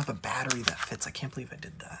that I don't have a battery that fits. I can't believe I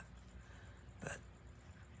did that. But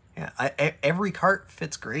yeah, every cart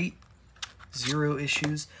fits great. Zero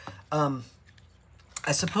issues.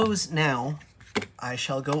 I suppose now I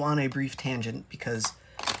shall go on a brief tangent because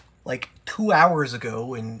like 2 hours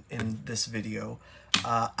ago in this video,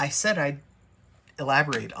 I said I'd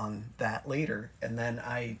elaborate on that later, and then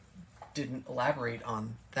I didn't elaborate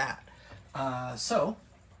on that. So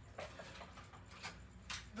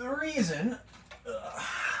the reason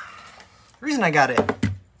I got it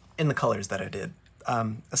in the colors that I did,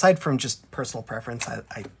 aside from just personal preference,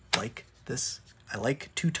 I like this. I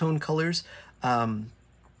like two-tone colors.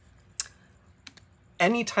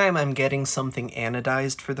 Anytime I'm getting something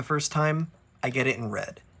anodized for the first time, I get it in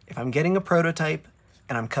red. If I'm getting a prototype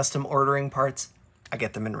and I'm custom ordering parts, I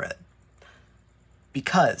get them in red.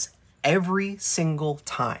 Because every single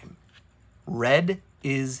time, red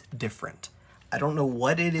is different. I don't know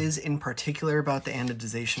what it is in particular about the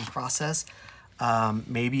anodization process.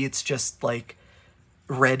 Maybe it's just like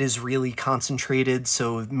red is really concentrated,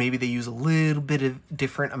 so maybe they use a little bit of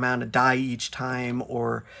different amount of dye each time,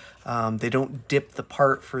 or they don't dip the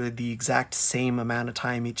part for the exact same amount of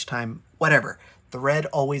time each time, whatever. The red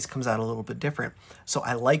always comes out a little bit different. So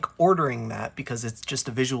I like ordering that because it's just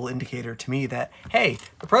a visual indicator to me that, hey,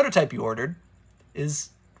 the prototype you ordered is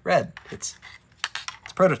red. It's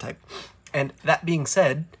prototype. And that being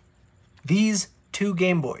said, these two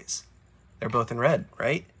Game Boys, they're both in red,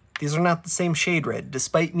 right? These are not the same shade red,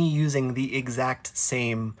 despite me using the exact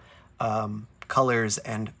same colors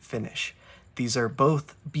and finish. These are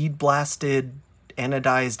both bead blasted,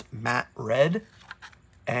 anodized matte red.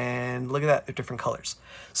 And look at that, they're different colors.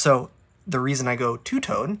 So the reason I go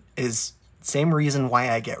two-tone is same reason why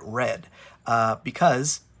I get red.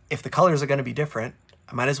 Because if the colors are going to be different,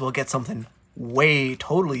 I might as well get something way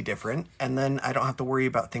totally different, and then I don't have to worry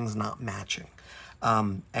about things not matching.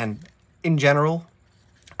 And in general,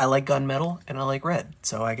 I like gunmetal and I like red,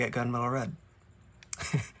 so I get gunmetal red.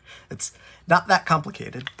 It's not that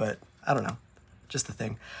complicated, but I don't know, just a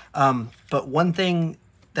thing. But one thing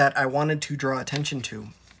that I wanted to draw attention to,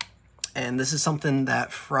 and this is something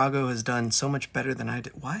that Froggo has done so much better than I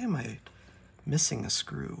did. Why am I missing a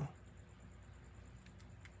screw?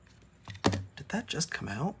 Did that just come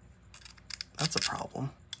out? That's a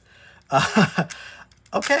problem.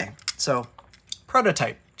 Okay, so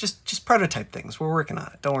prototype, just prototype things. We're working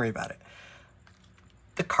on it, don't worry about it.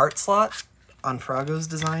 The cart slot on Froggo's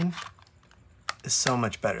design is so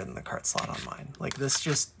much better than the cart slot on mine. Like, this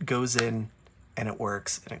just goes in and it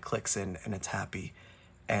works and it clicks in and it's happy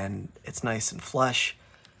and it's nice and flush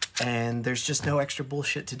and there's just no extra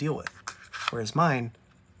bullshit to deal with. Whereas mine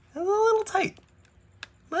is a little tight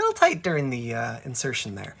during the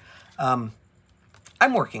insertion there. I'm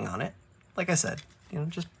working on it. Like I said, you know,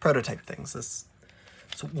 just prototype things. This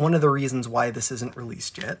is one of the reasons why this isn't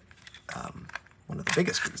released yet. One of the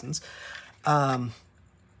biggest reasons. But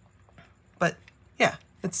yeah,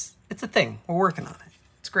 it's a thing. We're working on it.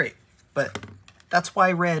 It's great. But that's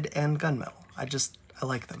why red and gunmetal. I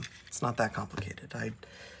like them. It's not that complicated.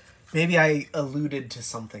 Maybe I alluded to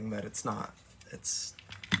something that it's not. It's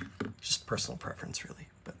just personal preference, really.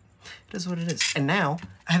 But it is what it is. And now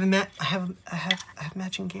I have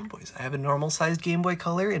matching Game Boys. I have a normal sized Game Boy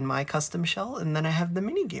Color in my custom shell, and then I have the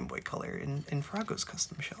mini Game Boy Color in Froggo's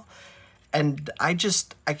custom shell. And I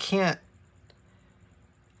can't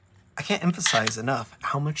emphasize enough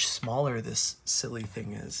how much smaller this silly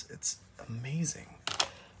thing is. It's amazing.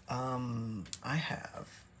 I have,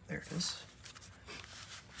 there it is,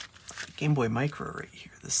 Game Boy Micro right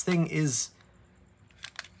here. This thing is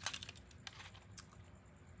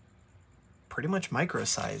pretty much micro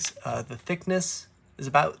size. The thickness is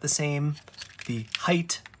about the same. The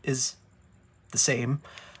height is the same,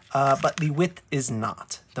 but the width is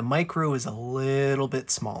not. The Micro is a little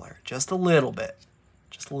bit smaller, just a little bit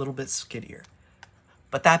skiddier.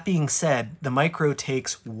 But that being said, the Micro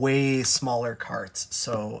takes way smaller carts,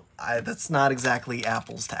 so that's not exactly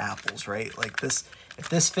apples to apples, right? Like this, if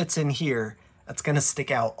this fits in here, that's gonna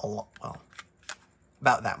stick out a lot. Well,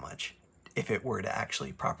 about that much if it were to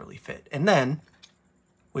actually properly fit. And then,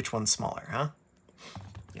 which one's smaller, huh?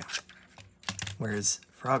 Yeah. Whereas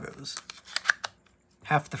Froggo's,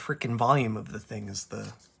 half the freaking volume of the thing is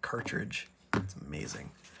the cartridge. It's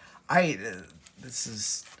amazing.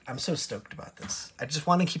 I'm so stoked about this. I just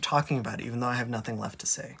want to keep talking about it, even though I have nothing left to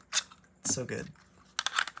say. It's so good.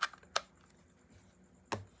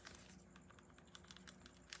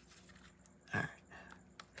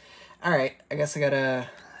 All right, I guess I gotta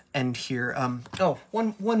end here. Oh,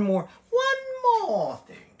 one more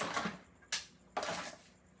thing.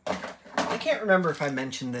 I can't remember if I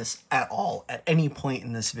mentioned this at all at any point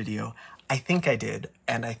in this video. I think I did,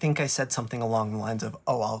 and I think I said something along the lines of,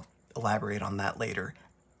 oh, I'll elaborate on that later,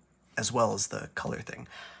 as well as the color thing.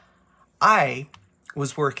 I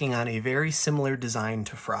was working on a very similar design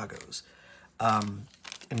to Froggo's.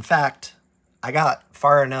 In fact, I got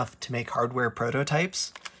far enough to make hardware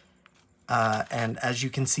prototypes. And as you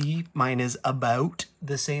can see, mine is about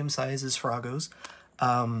the same size as Froggo's.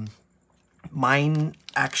 Mine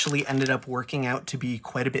actually ended up working out to be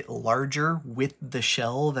quite a bit larger with the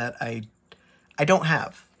shell that I don't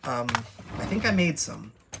have. I think I made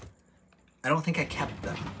some. I don't think I kept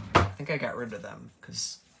them. I think I got rid of them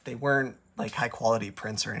because they weren't like high quality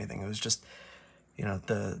prints or anything. It was just, you know,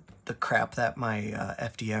 the crap that my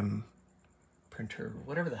FDM printer,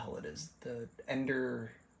 whatever the hell it is, the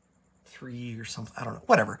Ender 3 or something, I don't know,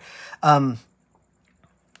 whatever.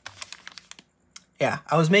 Yeah,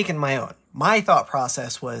 I was making my own. My thought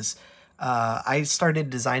process was, I started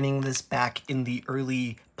designing this back in the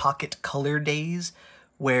early Pocket Color days,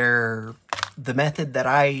 where the method that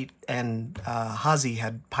I and Hazy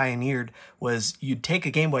had pioneered was you'd take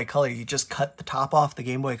a Game Boy Color, you just cut the top off the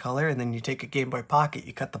Game Boy Color, and then you take a Game Boy Pocket,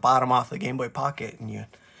 you cut the bottom off the Game Boy Pocket, and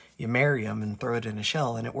you marry them and throw it in a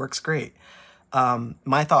shell, and it works great.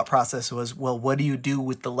 My thought process was, well, what do you do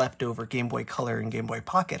with the leftover Game Boy Color and Game Boy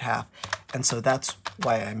Pocket half? And so that's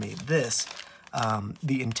why I made this.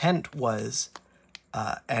 The intent was,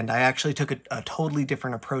 and I actually took a totally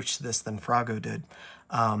different approach to this than Froggo did.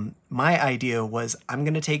 My idea was I'm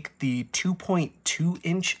going to take the 2.2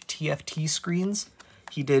 inch TFT screens.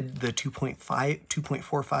 He did the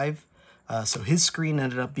 2.45. So his screen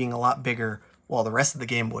ended up being a lot bigger, while the rest of the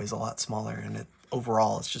Game Boy is a lot smaller, and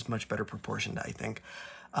overall it's just much better proportioned, I think.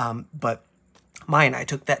 But mine, I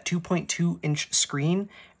took that 2.2 inch screen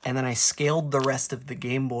and then I scaled the rest of the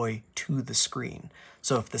Game Boy to the screen.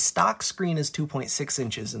 So if the stock screen is 2.6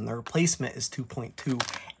 inches and the replacement is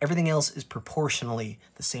 2.2, everything else is proportionally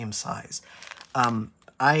the same size.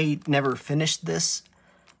 I never finished this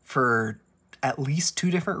for at least 2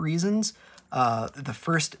 different reasons. The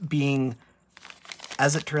first being,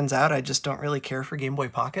 as it turns out, I just don't really care for Game Boy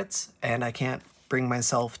Pockets, and I can't bring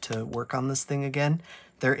myself to work on this thing again.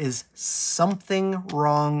 There is something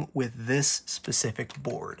wrong with this specific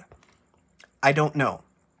board. I don't know.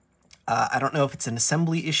 I don't know if it's an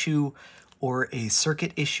assembly issue or a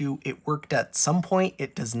circuit issue. It worked at some point.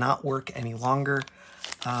 It does not work any longer.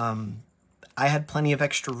 I had plenty of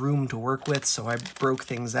extra room to work with, so I broke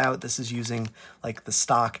things out. This is using like the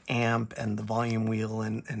stock amp and the volume wheel,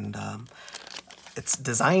 and it's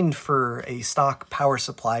designed for a stock power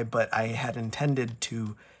supply, but I had intended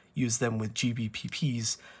to use them with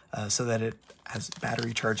GBPPs so that it has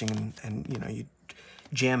battery charging, and you know, you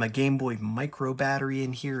jam a Game Boy micro battery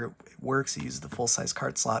in here, it works. You use the full-size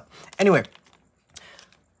card slot. Anyway,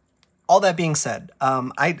 all that being said,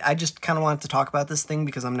 I just kind of wanted to talk about this thing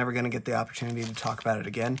because I'm never going to get the opportunity to talk about it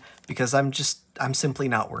again, because I'm simply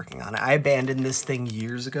not working on it. I abandoned this thing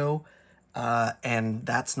years ago, and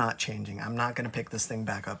that's not changing. I'm not going to pick this thing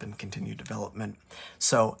back up and continue development.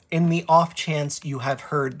 So in the off chance you have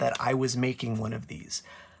heard that I was making one of these,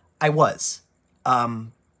 I was.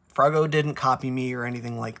 Froggo didn't copy me or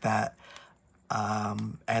anything like that.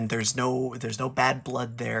 And there's no bad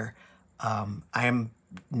blood there. I am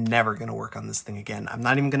never going to work on this thing again. I'm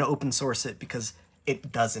not even going to open source it because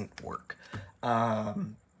it doesn't work.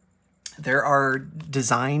 There are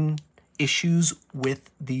design issues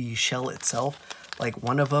with the shell itself. Like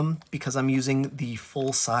one of them, because I'm using the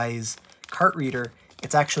full-size cart reader,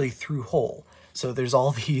 it's actually through hole. So there's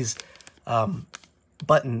all these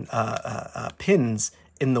button pins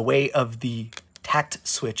in the way of the tact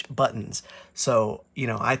switch buttons. So, you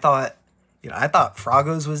know, I thought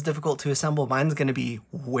Froggo's was difficult to assemble. Mine's going to be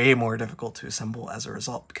way more difficult to assemble as a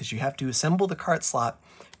result, because you have to assemble the cart slot,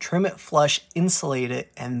 trim it flush, insulate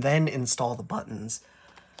it, and then install the buttons.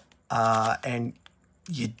 And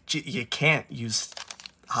you can't use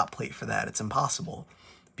hot plate for that. It's impossible,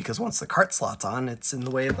 because once the cart slot's on, it's in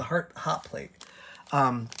the way of the hot plate.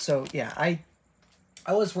 So yeah, I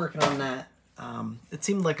was working on that It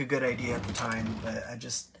seemed like a good idea at the time, but I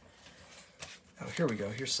just... Oh, here we go.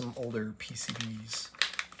 Here's some older PCBs.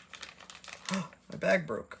 My bag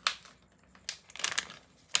broke.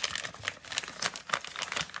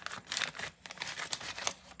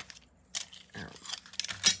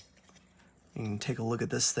 You can take a look at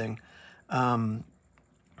this thing. I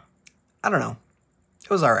don't know. It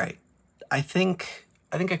was all right. I think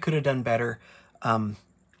I could have done better. I'm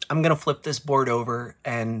gonna flip this board over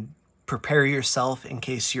and prepare yourself in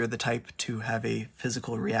case you're the type to have a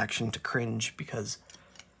physical reaction to cringe, because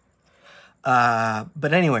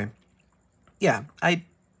but anyway, yeah, I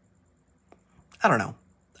don't know.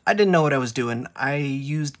 I didn't know what I was doing. I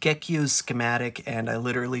used Gekio's schematic and I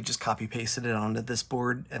literally just copy pasted it onto this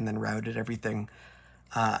board and then routed everything.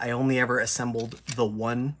 I only ever assembled the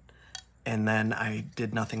one and then I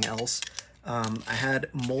did nothing else. I had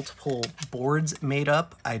multiple boards made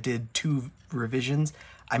up. I did 2 revisions.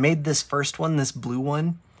 I made this first one, this blue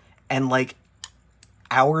one, and like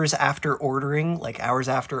hours after ordering, like hours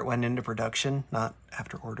after it went into production, not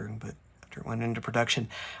after ordering, but after it went into production,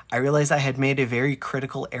 I realized I had made a very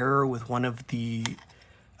critical error with one of the,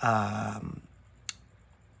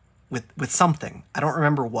 with something. I don't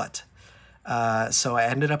remember what. So I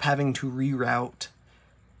ended up having to reroute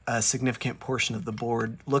a significant portion of the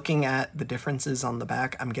board. Looking at the differences on the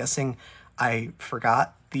back, I'm guessing I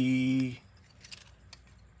forgot the...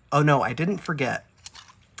 Oh no, I didn't forget.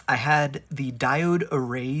 I had the diode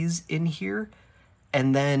arrays in here,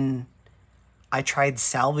 and then I tried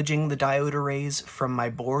salvaging the diode arrays from my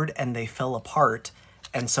board and they fell apart.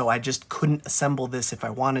 And so I just couldn't assemble this if I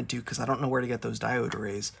wanted to, because I don't know where to get those diode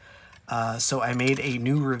arrays. So I made a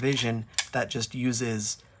new revision that just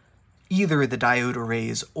uses either the diode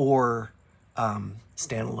arrays or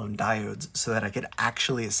standalone diodes so that I could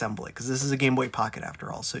actually assemble it. Because this is a Game Boy Pocket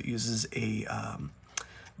after all, so it uses a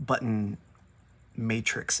button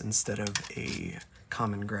matrix instead of a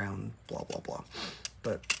common ground, blah, blah, blah.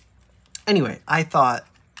 But anyway, I thought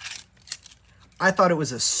it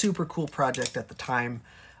was a super cool project at the time,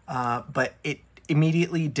 but it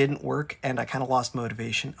immediately didn't work and I kind of lost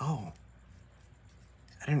motivation. Oh,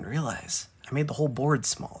 I didn't realize I made the whole board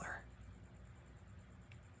smaller.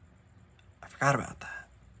 I forgot about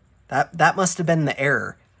that. That must have been the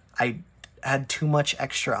error. I had too much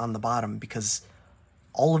extra on the bottom because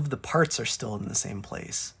all of the parts are still in the same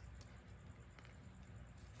place.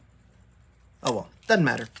 Oh well, doesn't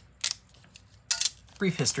matter.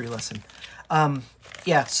 Brief history lesson.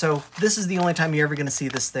 Yeah, so this is the only time you're ever going to see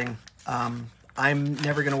this thing. I'm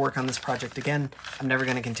never going to work on this project again. I'm never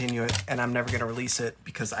going to continue it, and I'm never going to release it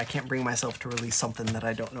because I can't bring myself to release something that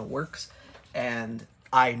I don't know works. And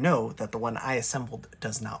I know that the one I assembled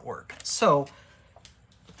does not work. So,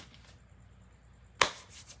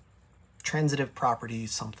 transitive property,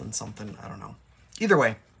 something, I don't know. Either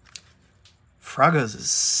way, Froggo's is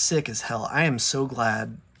sick as hell. I am so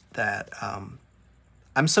glad that,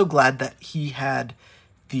 he had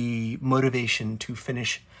the motivation to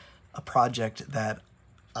finish a project that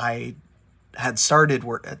I had started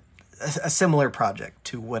a similar project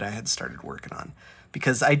to what I had started working on.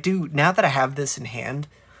 Because now that I have this in hand,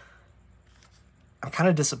 I'm kind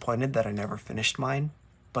of disappointed that I never finished mine,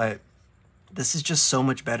 but this is just so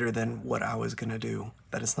much better than what I was gonna do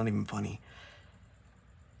that it's not even funny.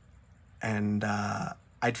 And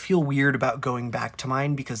I'd feel weird about going back to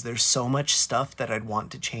mine because there's so much stuff that I'd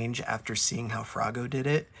want to change after seeing how Froggo did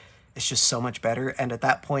it. It's just so much better, and at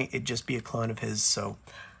that point, it'd just be a clone of his, so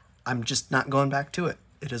I'm just not going back to it.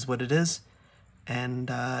 It is what it is, and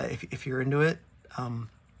if you're into it,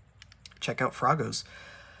 check out Froggo's.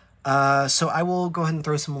 So I will go ahead and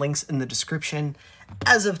throw some links in the description.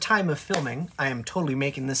 As of time of filming, I am totally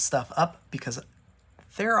making this stuff up because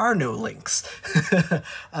there are no links.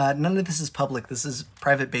 None of this is public. This is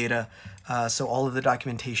private beta. So all of the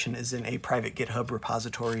documentation is in a private GitHub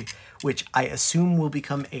repository, which I assume will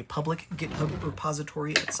become a public GitHub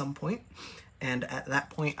repository at some point. And at that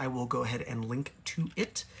point, I will go ahead and link to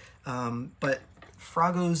it. But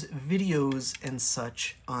Froggo's videos and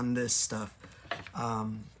such on this stuff.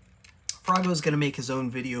 Froggo's going to make his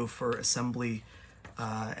own video for assembly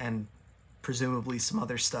and presumably some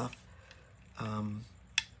other stuff.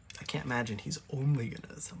 I can't imagine he's only going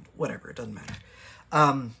to assemble. Whatever, it doesn't matter.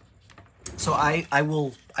 So I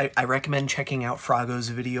recommend checking out Froggo's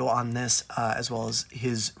video on this, as well as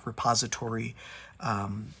his repository,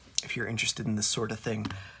 if you're interested in this sort of thing.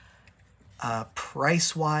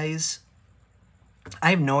 Price-wise,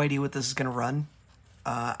 I have no idea what this is going to run.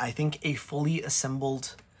 I think a fully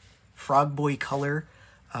assembled Frogboy color,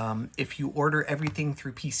 if you order everything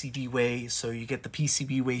through PCBWay, so you get the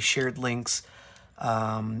PCBWay shared links,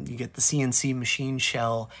 You get the CNC machine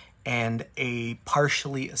shell and a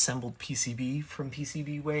partially assembled PCB from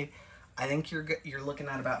PCBWay. I think you're looking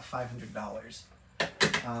at about $500.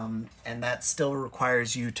 And that still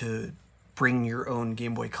requires you to bring your own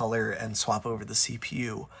Game Boy Color and swap over the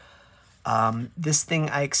CPU. This thing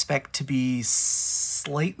I expect to be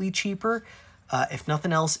slightly cheaper. If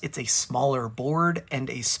nothing else, it's a smaller board and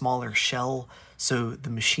a smaller shell, so the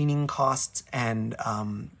machining costs and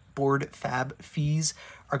board fab fees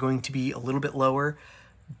are going to be a little bit lower,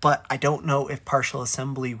 but I don't know if partial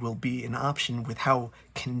assembly will be an option with how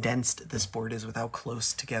condensed this board is, with how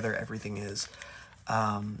close together everything is.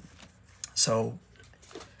 So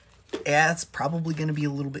yeah, it's probably going to be a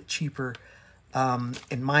little bit cheaper.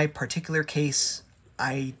 In my particular case,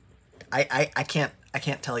 I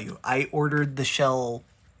can't tell you. I ordered the shell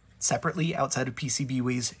separately outside of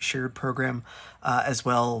PCBWay's shared program as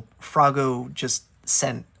well. Froggo just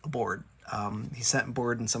sent a board. He sent a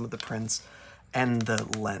board and some of the prints and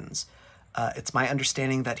the lens. It's my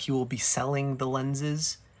understanding that he will be selling the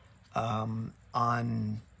lenses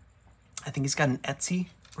on, I think he's got an Etsy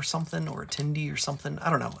or something, or a Tindy or something. I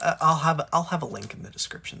don't know. I'll have a link in the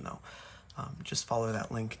description though. Just follow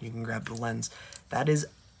that link and you can grab the lens. That is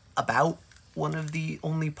about one of the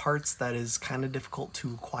only parts that is kind of difficult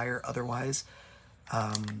to acquire otherwise.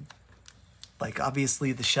 Like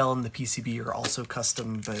obviously the shell and the PCB are also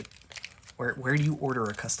custom, but where do you order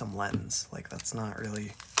a custom lens? Like that's not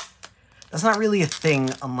really a thing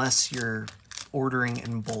unless you're ordering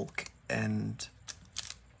in bulk. And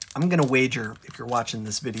I'm gonna wager if you're watching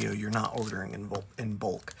this video, you're not ordering in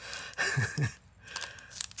bulk.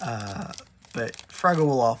 But Froggo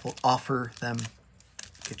will offer them,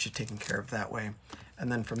 get you taken care of that way.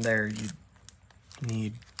 And then from there you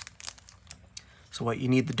need, so what you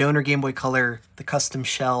need: the donor Game Boy Color, the custom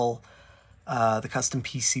shell, the custom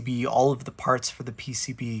PCB, all of the parts for the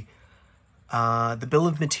PCB, the bill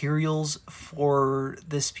of materials for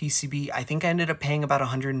this PCB. I think I ended up paying about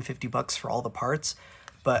 150 bucks for all the parts,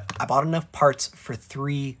 but I bought enough parts for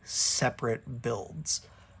 3 separate builds.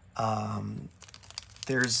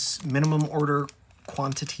 There's minimum order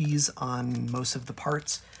quantities on most of the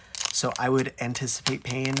parts, so I would anticipate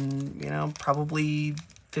paying, you know, probably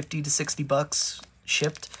 50 to 60 bucks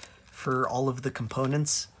shipped for all of the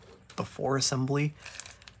components before assembly.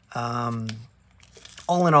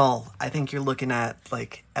 All in all, I think you're looking at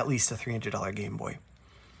like at least a $300 Game Boy.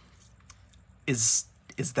 Is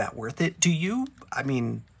that worth it to you? I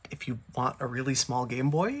mean, if you want a really small Game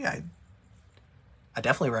Boy, I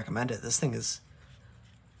definitely recommend it. This thing is,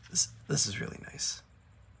 this is really nice.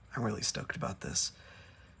 I'm really stoked about this.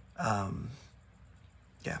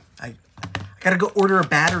 Yeah, I gotta go order a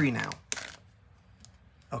battery now.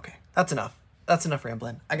 Okay, that's enough. That's enough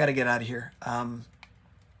rambling. I gotta get out of here.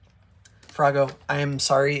 Froggo, I am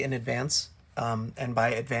sorry in advance. And by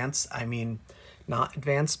advance, I mean not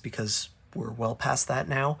advance, because we're well past that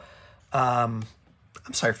now. I'm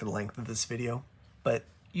sorry for the length of this video, but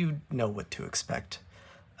you know what to expect.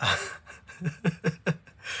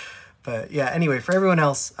 But yeah, anyway, for everyone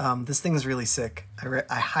else, this thing is really sick.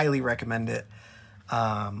 I highly recommend it.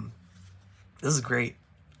 This is great.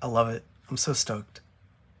 I love it. I'm so stoked.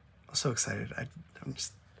 I'm so excited. I'm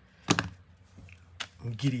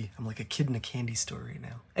giddy. I'm like a kid in a candy store right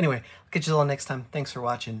now. Anyway, I'll catch you all next time. Thanks for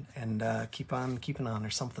watching, and keep on keeping on, or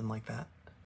something like that.